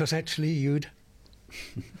easily, because actually you'd...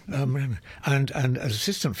 and as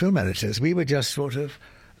assistant film editors, we were just sort of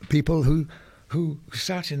people who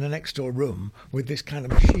sat in the next door room with this kind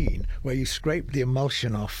of machine where you scrape the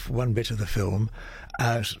emulsion off one bit of the film,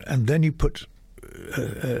 and then you put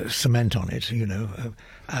cement on it,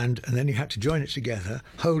 and then you had to join it together,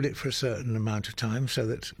 hold it for a certain amount of time, so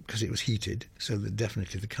that, because it was heated, so that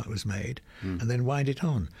definitely the cut was made, and then wind it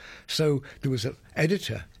on. So there was an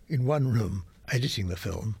editor in one room editing the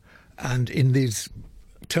film, and in these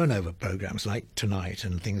turnover programs like Tonight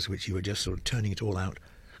and things which you were just sort of turning it all out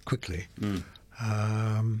quickly,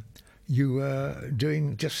 you were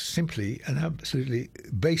doing just simply an absolutely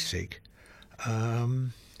basic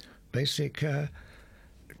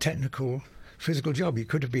technical, physical job. You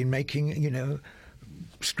could have been making,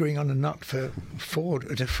 screwing on a nut for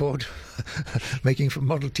Ford, making for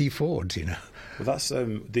Model T Fords, Well, that's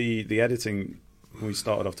the editing. We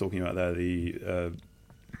started off talking about there, the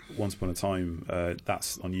Once Upon a Time.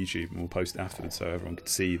 That's on YouTube, and we'll post it afterwards so everyone can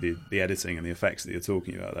see the editing and the effects that you're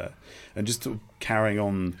talking about there. And just sort of carrying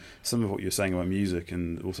on some of what you're saying about music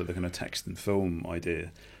and also the kind of text and film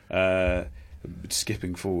idea.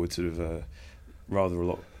 Skipping forward sort of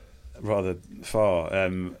rather far,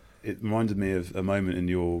 it reminded me of a moment in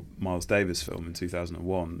your Miles Davis film in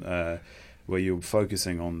 2001 where you're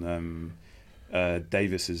focusing on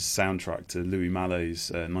Davis's soundtrack to Louis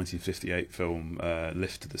Mallet's 1958 film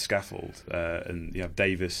Lift to the Scaffold, and you have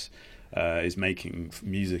Davis is making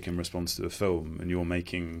music in response to a film, and you're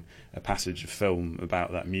making a passage of film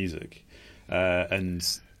about that music,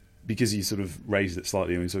 and because you sort of raised it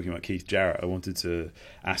slightly when we were talking about Keith Jarrett, I wanted to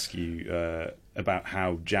ask you about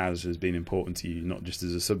how jazz has been important to you, not just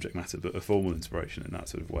as a subject matter, but a formal inspiration in that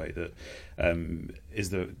sort of way. That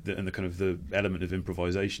is the kind of the element of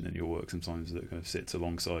improvisation in your work sometimes that kind of sits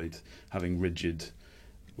alongside having rigid,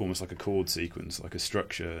 almost like a chord sequence, like a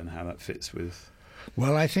structure, and how that fits with.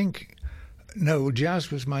 Well, I think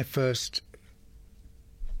jazz was my first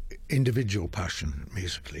individual passion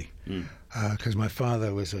musically, because my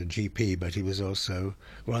father was a GP, but he was also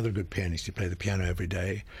rather a good pianist. He played the piano every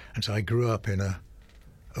day, and so I grew up in a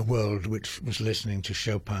world which was listening to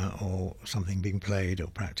Chopin or something being played, or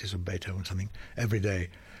practice of Beethoven, something every day.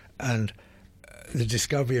 And the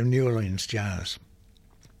discovery of New Orleans jazz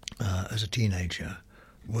as a teenager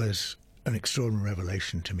was an extraordinary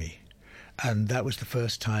revelation to me, and that was the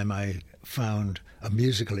first time I found a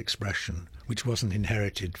musical expression which wasn't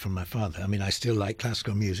inherited from my father. I mean, I still like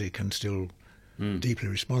classical music and still deeply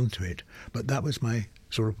respond to it, but that was my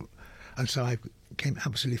sort of... And so I became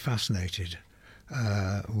absolutely fascinated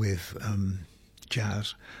with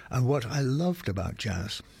jazz. And what I loved about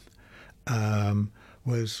jazz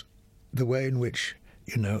was the way in which,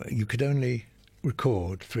 you could only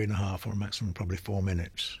record 3.5 or maximum probably 4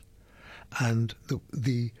 minutes. And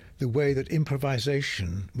the way that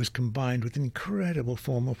improvisation was combined with incredible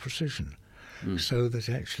formal precision, so that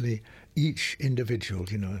actually each individual, a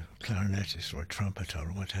clarinetist or a trumpeter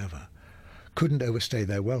or whatever, couldn't overstay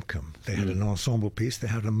their welcome. They had an ensemble piece, they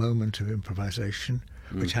had a moment of improvisation,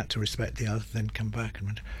 which had to respect the other, then come back,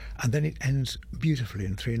 and then it ends beautifully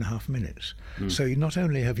in 3.5 minutes. So not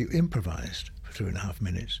only have you improvised for 3.5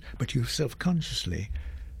 minutes, but you've self-consciously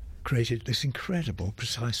created this incredible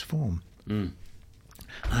precise form.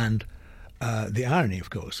 And the irony, of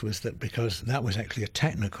course, was that because that was actually a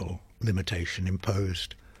technical limitation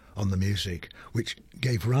imposed on the music, which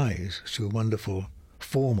gave rise to a wonderful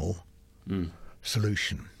formal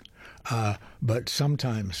solution. But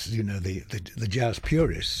sometimes, the jazz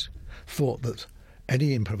purists thought that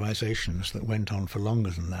any improvisations that went on for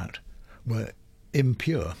longer than that were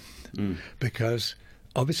impure, because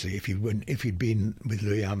obviously if you'd been with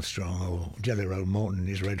Louis Armstrong or Jelly Roll Morton and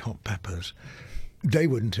his Red Hot Peppers, they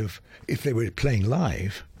wouldn't have, if they were playing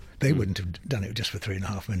live, they wouldn't have done it just for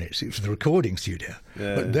 3.5 minutes. It was the recording studio.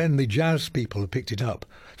 But then the jazz people who picked it up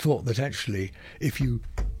thought that actually if you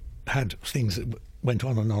had things that went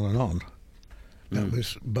on and on and on, that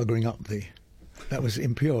was buggering up that was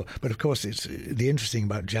impure. But of course, it's the interesting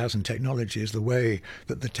about jazz and technology is the way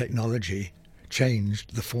that the technology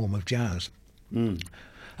changed the form of jazz.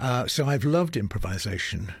 So I've loved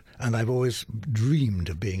improvisation, and I've always dreamed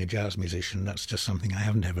of being a jazz musician. That's just something I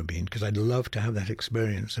haven't ever been, because I'd love to have that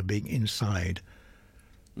experience of being inside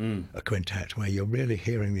a quintet where you're really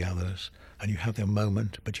hearing the others and you have their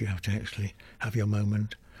moment, but you have to actually have your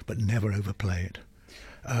moment but never overplay it.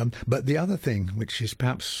 But the other thing, which is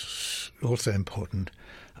perhaps also important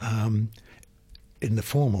in the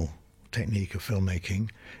formal technique of filmmaking,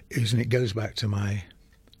 is, and it goes back to my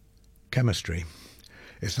chemistry,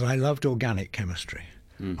 is that I loved organic chemistry.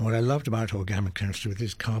 And what I loved about organic chemistry with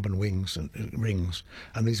these carbon rings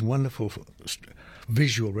and these wonderful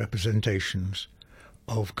visual representations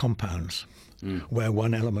of compounds where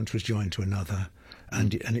one element was joined to another.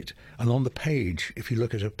 And on the page, if you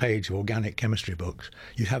look at a page of organic chemistry books,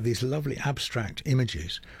 you have these lovely abstract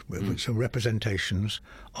images which are representations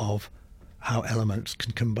of how elements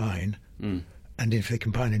can combine. And if they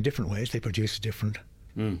combine in different ways, they produce a different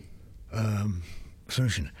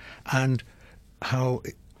solution. And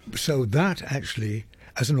so that actually,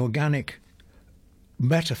 as an organic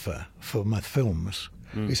metaphor for my films,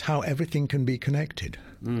 is how everything can be connected.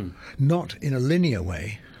 Not in a linear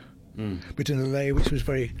way, but in a way which was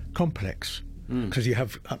very complex, because you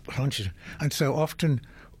have branches. And so often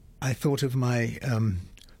I thought of my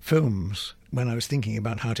films, when I was thinking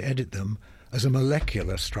about how to edit them, as a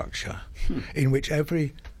molecular structure in which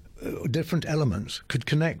every different elements could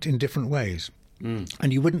connect in different ways.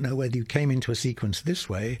 And you wouldn't know whether you came into a sequence this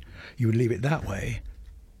way, you would leave it that way.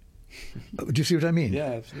 Do you see what I mean?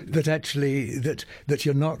 Yeah, absolutely. That actually, that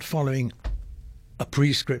you're not following a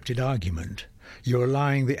pre-scripted argument. You're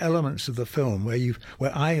allowing the elements of the film where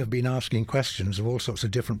I have been asking questions of all sorts of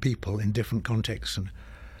different people in different contexts,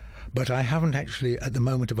 but I haven't actually, at the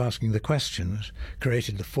moment of asking the questions,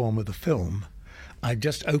 created the form of the film. I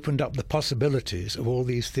just opened up the possibilities of all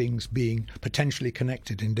these things being potentially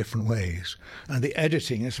connected in different ways. And the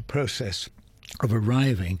editing is a process of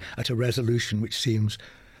arriving at a resolution which seems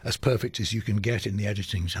as perfect as you can get in the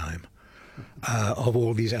editing time of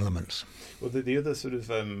all these elements. Well, the other sort of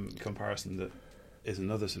comparison that is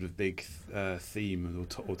another sort of big theme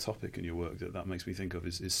or topic in your work that makes me think of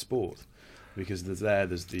is sport, because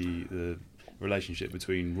there's the relationship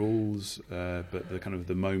between rules, but the kind of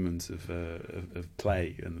the moment of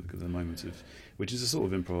play and the moment of, which is a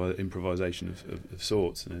sort of improvisation of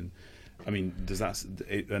sorts. And I mean,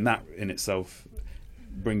 and that in itself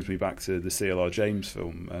brings me back to the C.L.R. James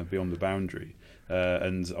film Beyond the Boundary,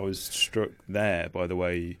 and I was struck there by the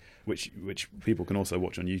way which people can also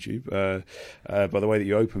watch on YouTube, by the way that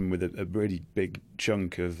you open with a really big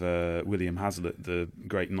chunk of William Hazlitt, the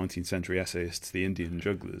great 19th century essayist to the Indian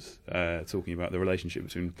jugglers, talking about the relationship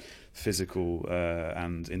between physical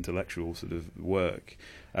and intellectual sort of work,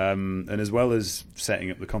 and as well as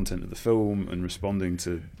setting up the content of the film and responding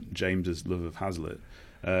to James's love of Hazlitt.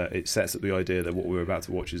 It sets up the idea that what we're about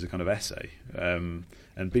to watch is a kind of essay, and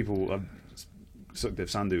people. Sukhdev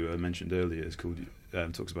Sandhu, I mentioned earlier, is called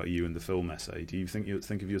talks about you in the film essay. Do you think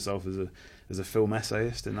of yourself as a film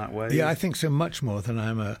essayist in that way? Yeah, I think so, much more than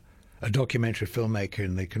I'm a documentary filmmaker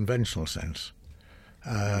in the conventional sense.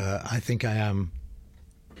 I think I am.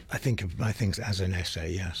 I think of my things as an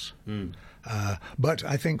essay, yes. But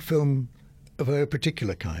I think film of a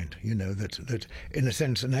particular kind. You know, that in a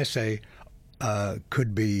sense an essay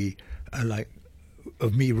could be like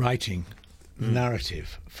of me writing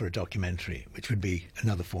narrative for a documentary, which would be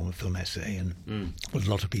another form of film essay, and there's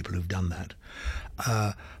a lot of people who've done that.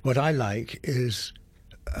 What I like is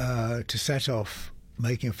to set off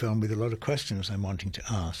making a film with a lot of questions I'm wanting to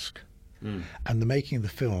ask, And the making of the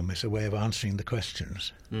film is a way of answering the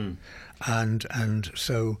questions. And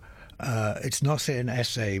so it's not, say, an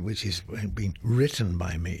essay which is being written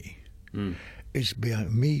by me. It's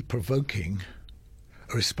me provoking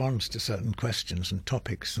a response to certain questions and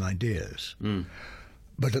topics and ideas.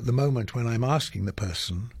 But at the moment when I'm asking the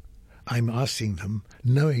person, I'm asking them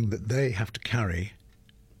knowing that they have to carry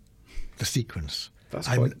the sequence.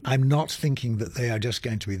 I'm not thinking that they are just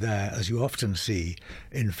going to be there, as you often see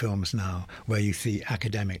in films now, where you see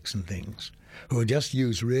academics and things, who are just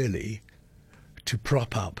used really to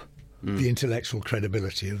prop up the intellectual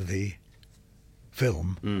credibility of the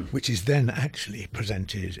film, which is then actually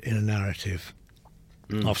presented in a narrative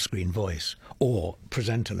off-screen voice, or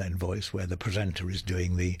presenter-led voice, where the presenter is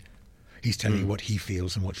doing he's telling you what he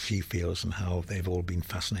feels and what she feels and how they've all been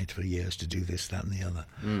fascinated for years to do this, that and the other.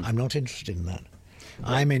 I'm not interested in that.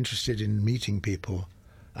 I'm interested in meeting people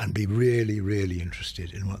and be really, really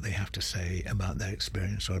interested in what they have to say about their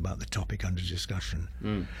experience or about the topic under discussion.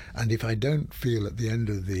 And if I don't feel at the end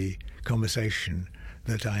of the conversation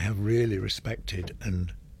that I have really respected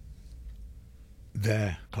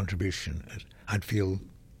their contribution, I'd feel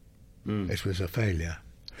it was a failure.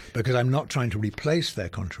 Because I'm not trying to replace their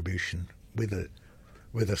contribution with a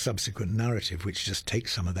subsequent narrative which just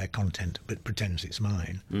takes some of their content but pretends it's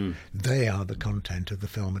mine. They are the content of the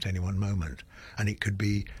film at any one moment. And it could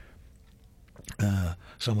be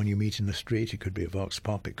someone you meet in the street, it could be a Vox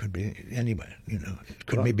Pop, it could be anywhere. It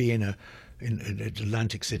could be in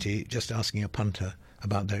Atlantic City just asking a punter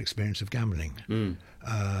about their experience of gambling.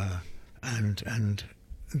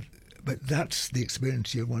 But that's the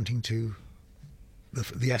experience you're wanting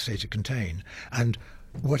the essay to contain. And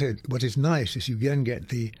what is nice is you then get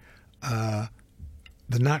the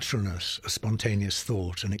naturalness of spontaneous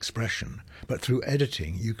thought and expression, but through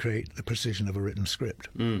editing you create the precision of a written script.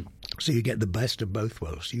 So you get the best of both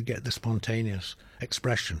worlds. You get the spontaneous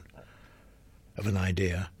expression of an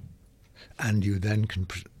idea, and you then can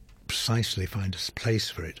precisely find a place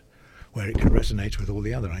for it where it can resonate with all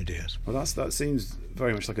the other ideas. Well, that seems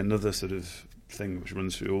very much like another sort of thing which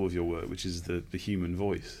runs through all of your work, which is the human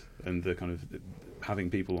voice and the kind of having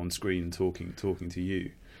people on screen talking to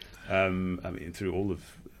you. I mean, through all of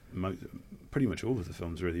pretty much all of the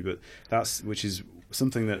films, really. But which is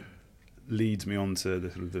something that leads me on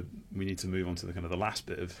to we need to move on to the kind of the last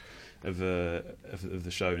bit of the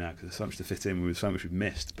show now, because there's so much to fit in with so much we've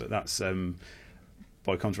missed. But that's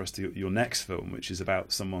by contrast to your next film, which is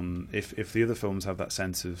about someone. If the other films have that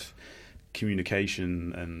sense of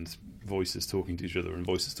communication and voices talking to each other and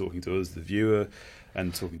voices talking to us, the viewer,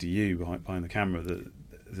 and talking to you behind the camera,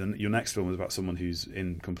 then your next film is about someone who's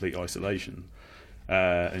in complete isolation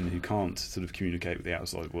and who can't sort of communicate with the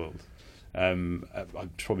outside world. I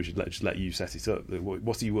probably should just let you set it up.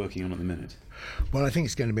 What are you working on at the minute? Well, I think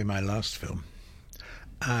it's going to be my last film,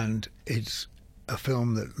 and it's a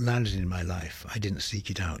film that landed in my life. I didn't seek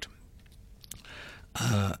it out.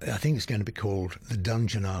 I think it's going to be called The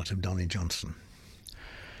Dungeon Art of Donnie Johnson.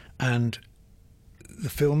 And the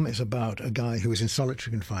film is about a guy who was in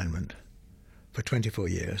solitary confinement for 24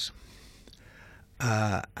 years.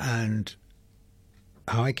 And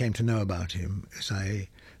how I came to know about him is I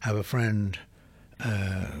have a friend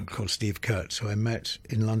called Steve Kurtz, who I met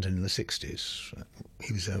in London in the 60s.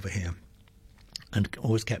 He was over here, and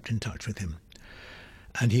always kept in touch with him.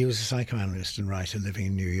 And he was a psychoanalyst and writer living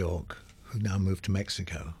in New York, who now moved to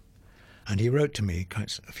Mexico. And he wrote to me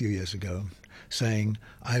quite a few years ago saying,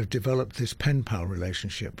 I've developed this pen-pal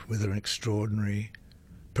relationship with an extraordinary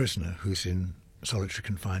prisoner who's in solitary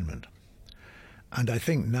confinement. And I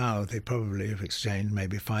think now they probably have exchanged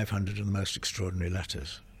maybe 500 of the most extraordinary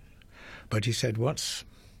letters. But he said what's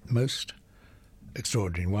most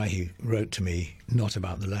extraordinary, why he wrote to me, not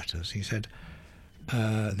about the letters, he said,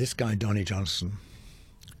 this guy, Donnie Johnson,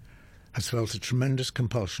 has felt a tremendous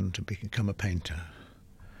compulsion to become a painter.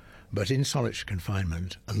 But in solitary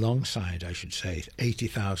confinement, alongside, I should say,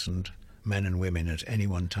 80,000 men and women at any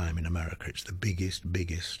one time in America, it's the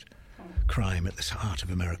biggest crime at the heart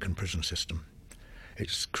of American prison system.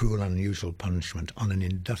 It's cruel and unusual punishment on an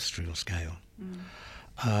industrial scale.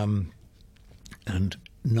 And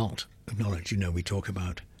not acknowledged. We talk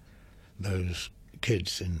about those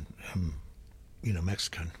kids in,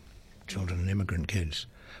 Mexican children and immigrant kids,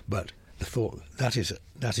 but the thought that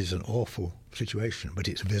is an awful situation, but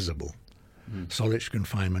it's visible. Solitary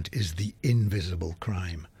confinement is the invisible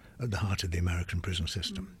crime at the heart of the American prison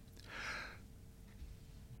system.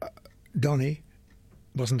 Donnie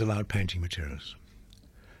wasn't allowed painting materials,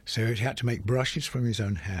 so he had to make brushes from his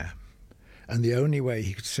own hair, and the only way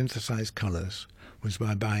he could synthesize colours was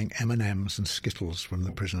by buying M&Ms and Skittles from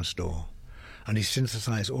the prison store and he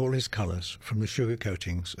synthesised all his colours from the sugar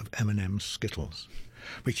coatings of M&M's Skittles,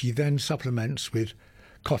 which he then supplements with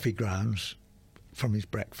coffee grounds from his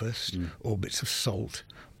breakfast, or bits of salt,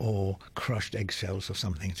 or crushed eggshells or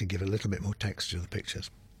something to give a little bit more texture to the pictures.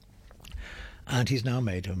 And he's now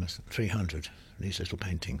made almost 300 of these little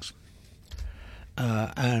paintings.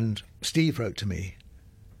 And Steve wrote to me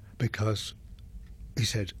because he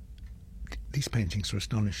said, these paintings are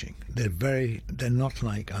astonishing. They're not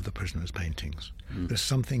like other prisoners' paintings. There's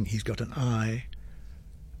something, he's got an eye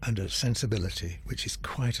and a sensibility which is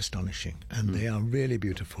quite astonishing, and they are really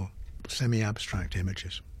beautiful, semi-abstract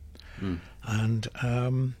images. And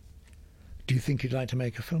do you think you'd like to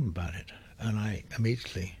make a film about it? And I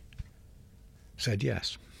immediately said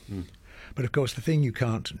yes. But of course the thing you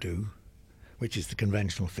can't do, which is the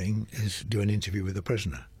conventional thing, is do an interview with a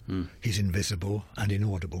prisoner. He's invisible and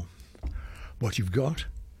inaudible. What you've got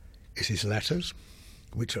is his letters,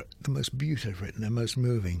 which are the most beautiful written, the most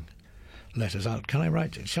moving letters.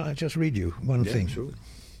 Shall I just read you one thing? Sure.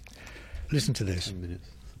 Listen to this. 10 minutes.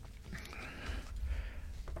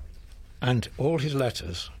 And all his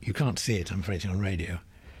letters, you can't see it, I'm afraid, on radio,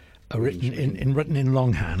 are written in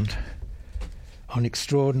longhand on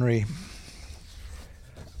extraordinary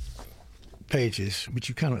pages, which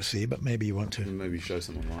you cannot see, but maybe you want to. Maybe show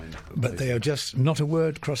some online. But they are just not a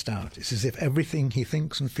word crossed out. It's as if everything he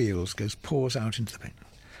thinks and feels pours out into the pen.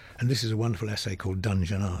 And this is a wonderful essay called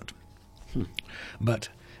Dungeon Art.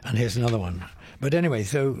 And here's another one. But anyway,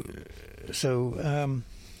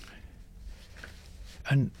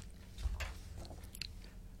 and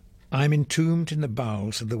I'm entombed in the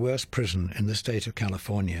bowels of the worst prison in the state of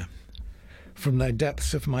California. From the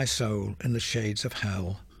depths of my soul, in the shades of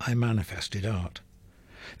hell, I manifested art.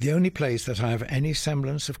 The only place that I have any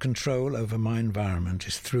semblance of control over my environment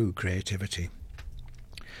is through creativity.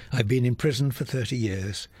 I've been in prison for 30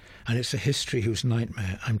 years, and it's a history whose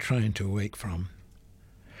nightmare I'm trying to awake from.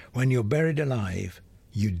 When you're buried alive,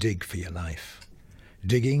 you dig for your life.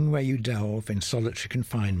 Digging where you delve in solitary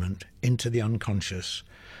confinement into the unconscious,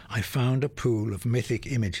 I found a pool of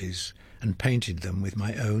mythic images and painted them with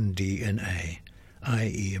my own DNA,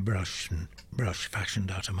 i.e. a brush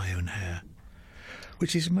fashioned out of my own hair,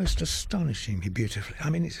 which is most astonishingly beautiful.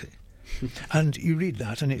 I mean, and you read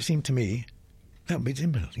that, and it seemed to me that would be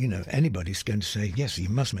simple. You know, anybody's going to say, yes, you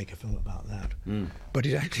must make a film about that. But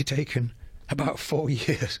it's actually taken about 4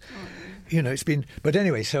 years. You know, it's been. But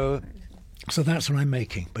anyway, so that's what I'm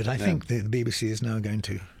making. But I think the BBC is now going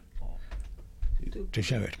to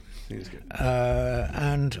show it. I think it's good.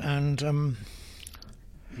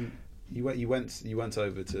 You went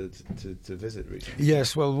over to visit recently.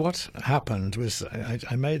 Yes, well, what happened was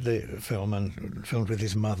I made the film and filmed with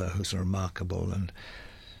his mother, who's remarkable, and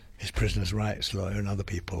his prisoners' rights lawyer and other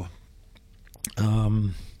people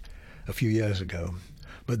a few years ago.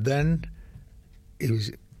 But then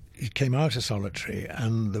he came out of solitary,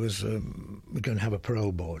 and there was we're going to have a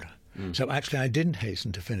parole board. So actually I didn't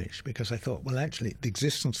hasten to finish because I thought, well, actually the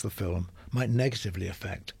existence of the film might negatively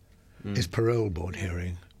affect his parole board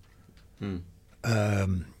hearing.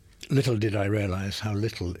 Little did I realise how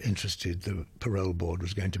little interested the parole board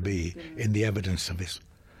was going to be in the evidence of his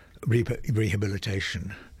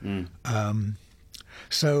rehabilitation.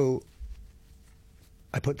 So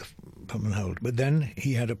I put the film on hold. But then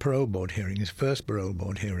he had a parole board hearing, his first parole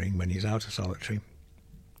board hearing when he's out of solitary,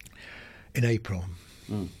 in April.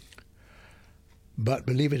 But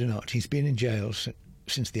believe it or not, he's been in jail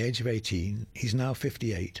since the age of 18. He's now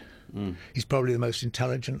 58. He's probably the most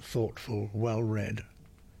intelligent, thoughtful, well-read,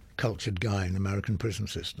 cultured guy in the American prison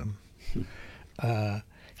system.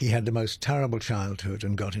 He had the most terrible childhood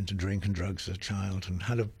and got into drink and drugs as a child and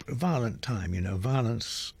had a violent time. You know,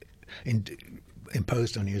 violence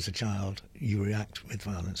imposed on you as a child, you react with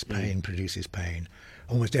violence. Pain produces pain.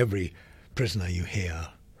 Almost every prisoner you hear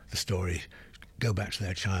the story go back to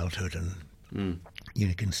their childhood and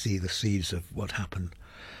you can see the seeds of what happened.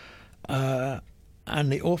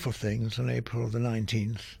 And the awful thing is on April the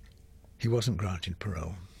 19th, he wasn't granted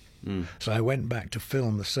parole. So I went back to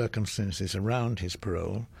film the circumstances around his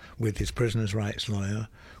parole with his prisoner's rights lawyer,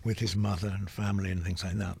 with his mother and family and things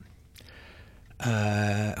like that,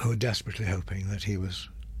 who were desperately hoping that he was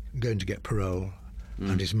going to get parole,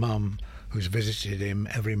 and his mum, who's visited him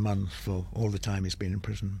every month for all the time he's been in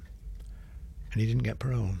prison. And he didn't get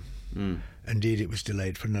parole. Indeed, it was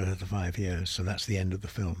delayed for another 5 years, so that's the end of the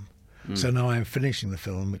film. So now I'm finishing the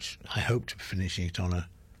film, which I hope to be finishing it on a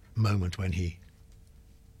moment when he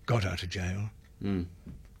got out of jail.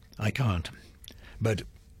 I can't. But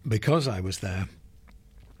because I was there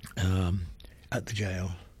at the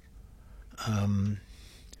jail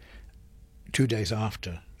 2 days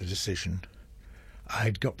after the decision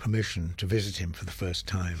I'd got permission to visit him for the first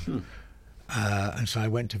time. And so I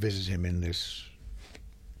went to visit him in this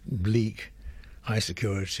bleak,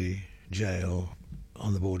 high-security jail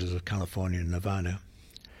on the borders of California and Nevada.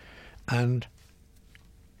 And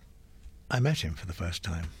I met him for the first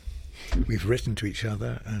time. We've written to each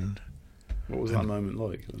other, and... What was that moment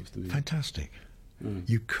like? Fantastic.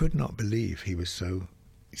 You could not believe he was so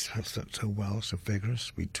well, so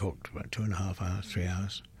vigorous. We talked about 2.5 hours, 3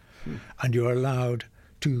 hours. And you're allowed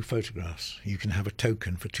 2 photographs. You can have a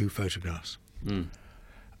token for 2 photographs.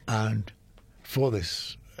 And for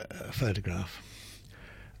this photograph,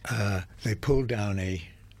 they pulled down a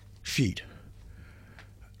sheet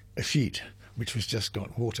which was just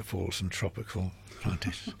got waterfalls and tropical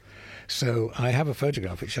plantations. So I have a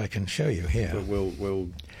photograph which I can show you here. But we'll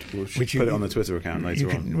put it on the Twitter account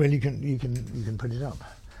later on. Well, you can put it up.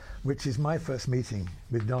 Which is my first meeting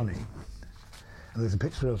with Donnie. And there's a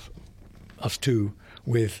picture of us two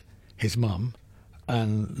with his mum,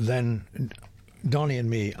 and then Donnie and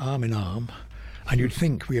me arm in arm, and you'd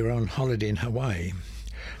think we were on holiday in Hawaii,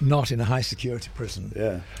 not in a high-security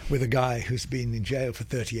prison, with a guy who's been in jail for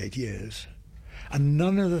 38 years. And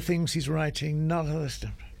none of the things he's writing, none of the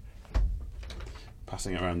stuff.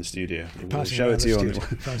 Passing it around the studio. We'll show it to you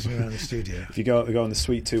passing around the studio. If you go on the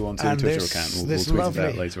Sweet 212 Twitter account, we'll tweet it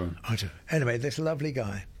out later on. Anyway, this lovely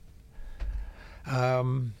guy.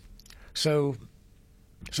 So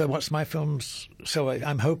what's my film's... So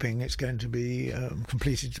I'm hoping it's going to be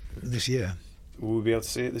completed this year. Will we be able to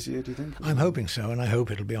see it this year, do you think? I'm hoping so, and I hope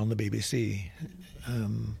it'll be on the BBC.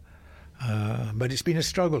 But it's been a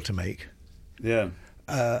struggle to make. Yeah.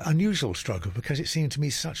 Unusual struggle, because it seemed to me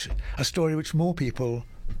such a story which more people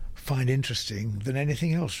find interesting than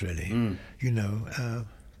anything else, really. You know.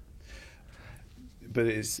 But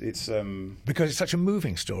it's because it's such a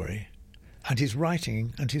moving story, and his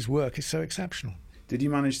writing and his work is so exceptional. Did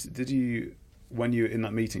you when you were in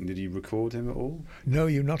that meeting, did you record him at all? No,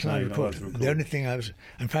 you're not allowed to record. The only thing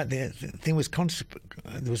in fact, the thing was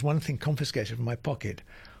there was one thing confiscated from my pocket.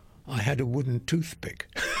 I had a wooden toothpick.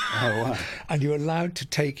 Oh, wow. And you're allowed to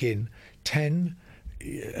take in 10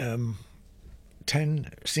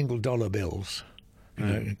 single dollar bills. You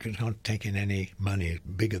know, you can't take in any money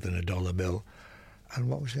bigger than a dollar bill. And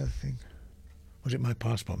what was the other thing? Was it my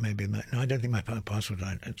passport? Maybe. No, I don't think my passport.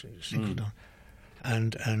 Single dollar.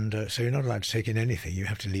 And so you're not allowed to take in anything. You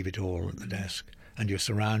have to leave it all at the desk. And you're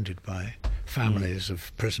surrounded by families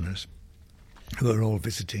of prisoners who are all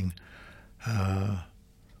visiting.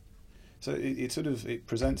 So it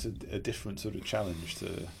presents a different sort of challenge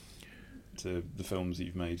to the films that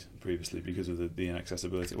you've made previously because of the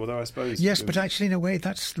inaccessibility. Although I suppose... Yes, but actually in a way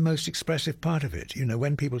that's the most expressive part of it. You know,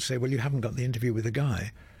 when people say, well, you haven't got the interview with the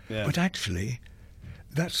guy. Yeah. But actually,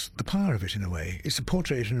 that's the power of it in a way. It's a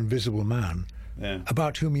portrait of an invisible man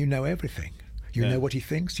about whom you know everything. You know what he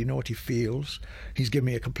thinks, you know what he feels. He's given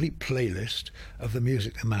me a complete playlist of the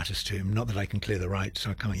music that matters to him. Not that I can clear the rights,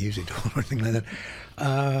 so I can't use it or anything like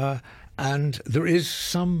that. And there is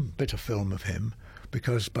some bit of film of him,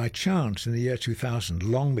 because by chance in the year 2000,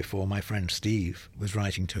 long before my friend Steve was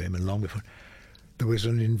writing to him, and long before, there was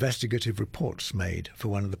an investigative reports made for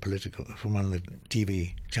one of the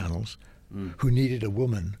TV channels, who needed a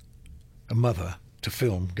mother, to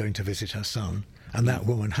film going to visit her son, and that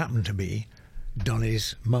woman happened to be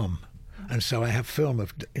Donnie's mum. And so I have film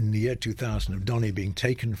in the year 2000 of Donnie being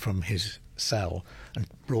taken from his cell and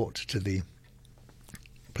brought to the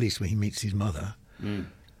police where he meets his mother, and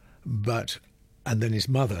then his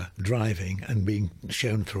mother driving and being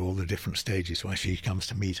shown through all the different stages where she comes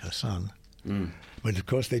to meet her son. But of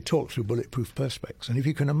course they talk through bulletproof perspex, and if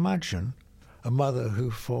you can imagine a mother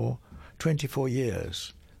who for 24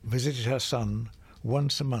 years visited her son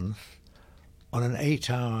once a month on an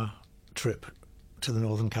 8-hour trip to the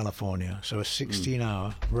Northern California, so a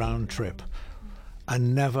 16-hour round trip,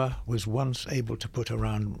 and never was once able to put her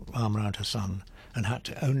arm around her son, and had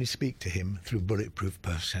to only speak to him through bulletproof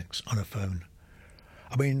perspex on a phone.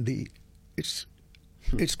 I mean, it's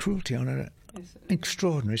cruelty on an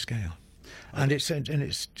extraordinary scale, and it's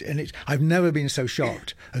I've never been so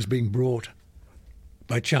shocked as being brought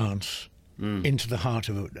by chance into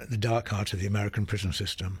the dark heart of the American prison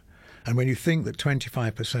system. And when you think that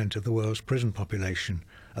 25% of the world's prison population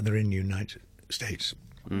are in the United States,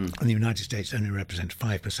 and the United States only represents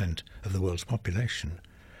 5% of the world's population,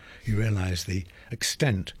 you realise the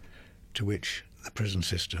extent to which the prison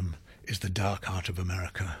system is the dark heart of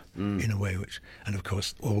America in a way which... And of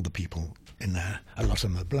course, all the people in there, a lot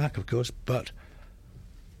of them are black, of course, but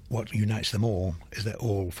what unites them all is they're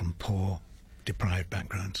all from poor deprived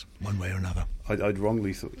backgrounds, one way or another. I'd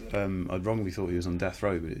wrongly thought he was on death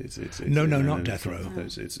row, but it's not death row.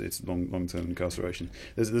 It's long-term incarceration.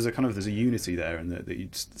 There's a unity there, and that you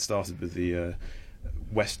started with the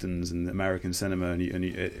westerns and American cinema,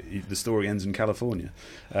 and the story ends in California.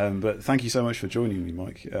 But thank you so much for joining me,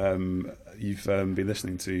 Mike. You've been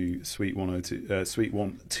listening to Suite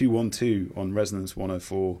 212 on Resonance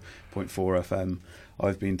 104.4 FM.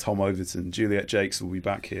 I've been Tom Overton. Juliet Jakes will be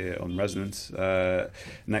back here on Resonance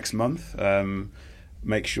next month.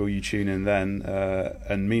 Make sure you tune in then.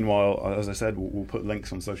 And meanwhile, as I said, we'll put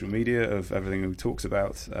links on social media of everything we talked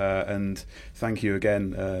about. And thank you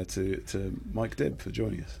again to Mike Dibb for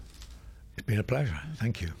joining us. It's been a pleasure.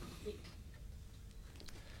 Thank you.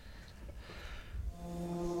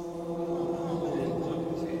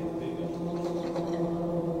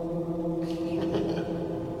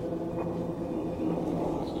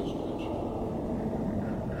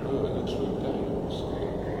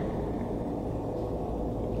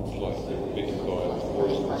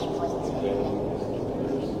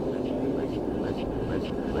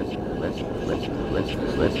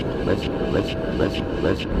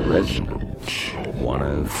 Resonance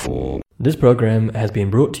 104. This program has been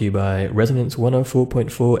brought to you by Resonance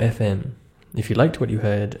 104.4 FM. If you liked what you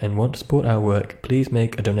heard and want to support our work, please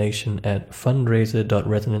make a donation at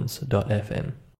fundraiser.resonance.fm.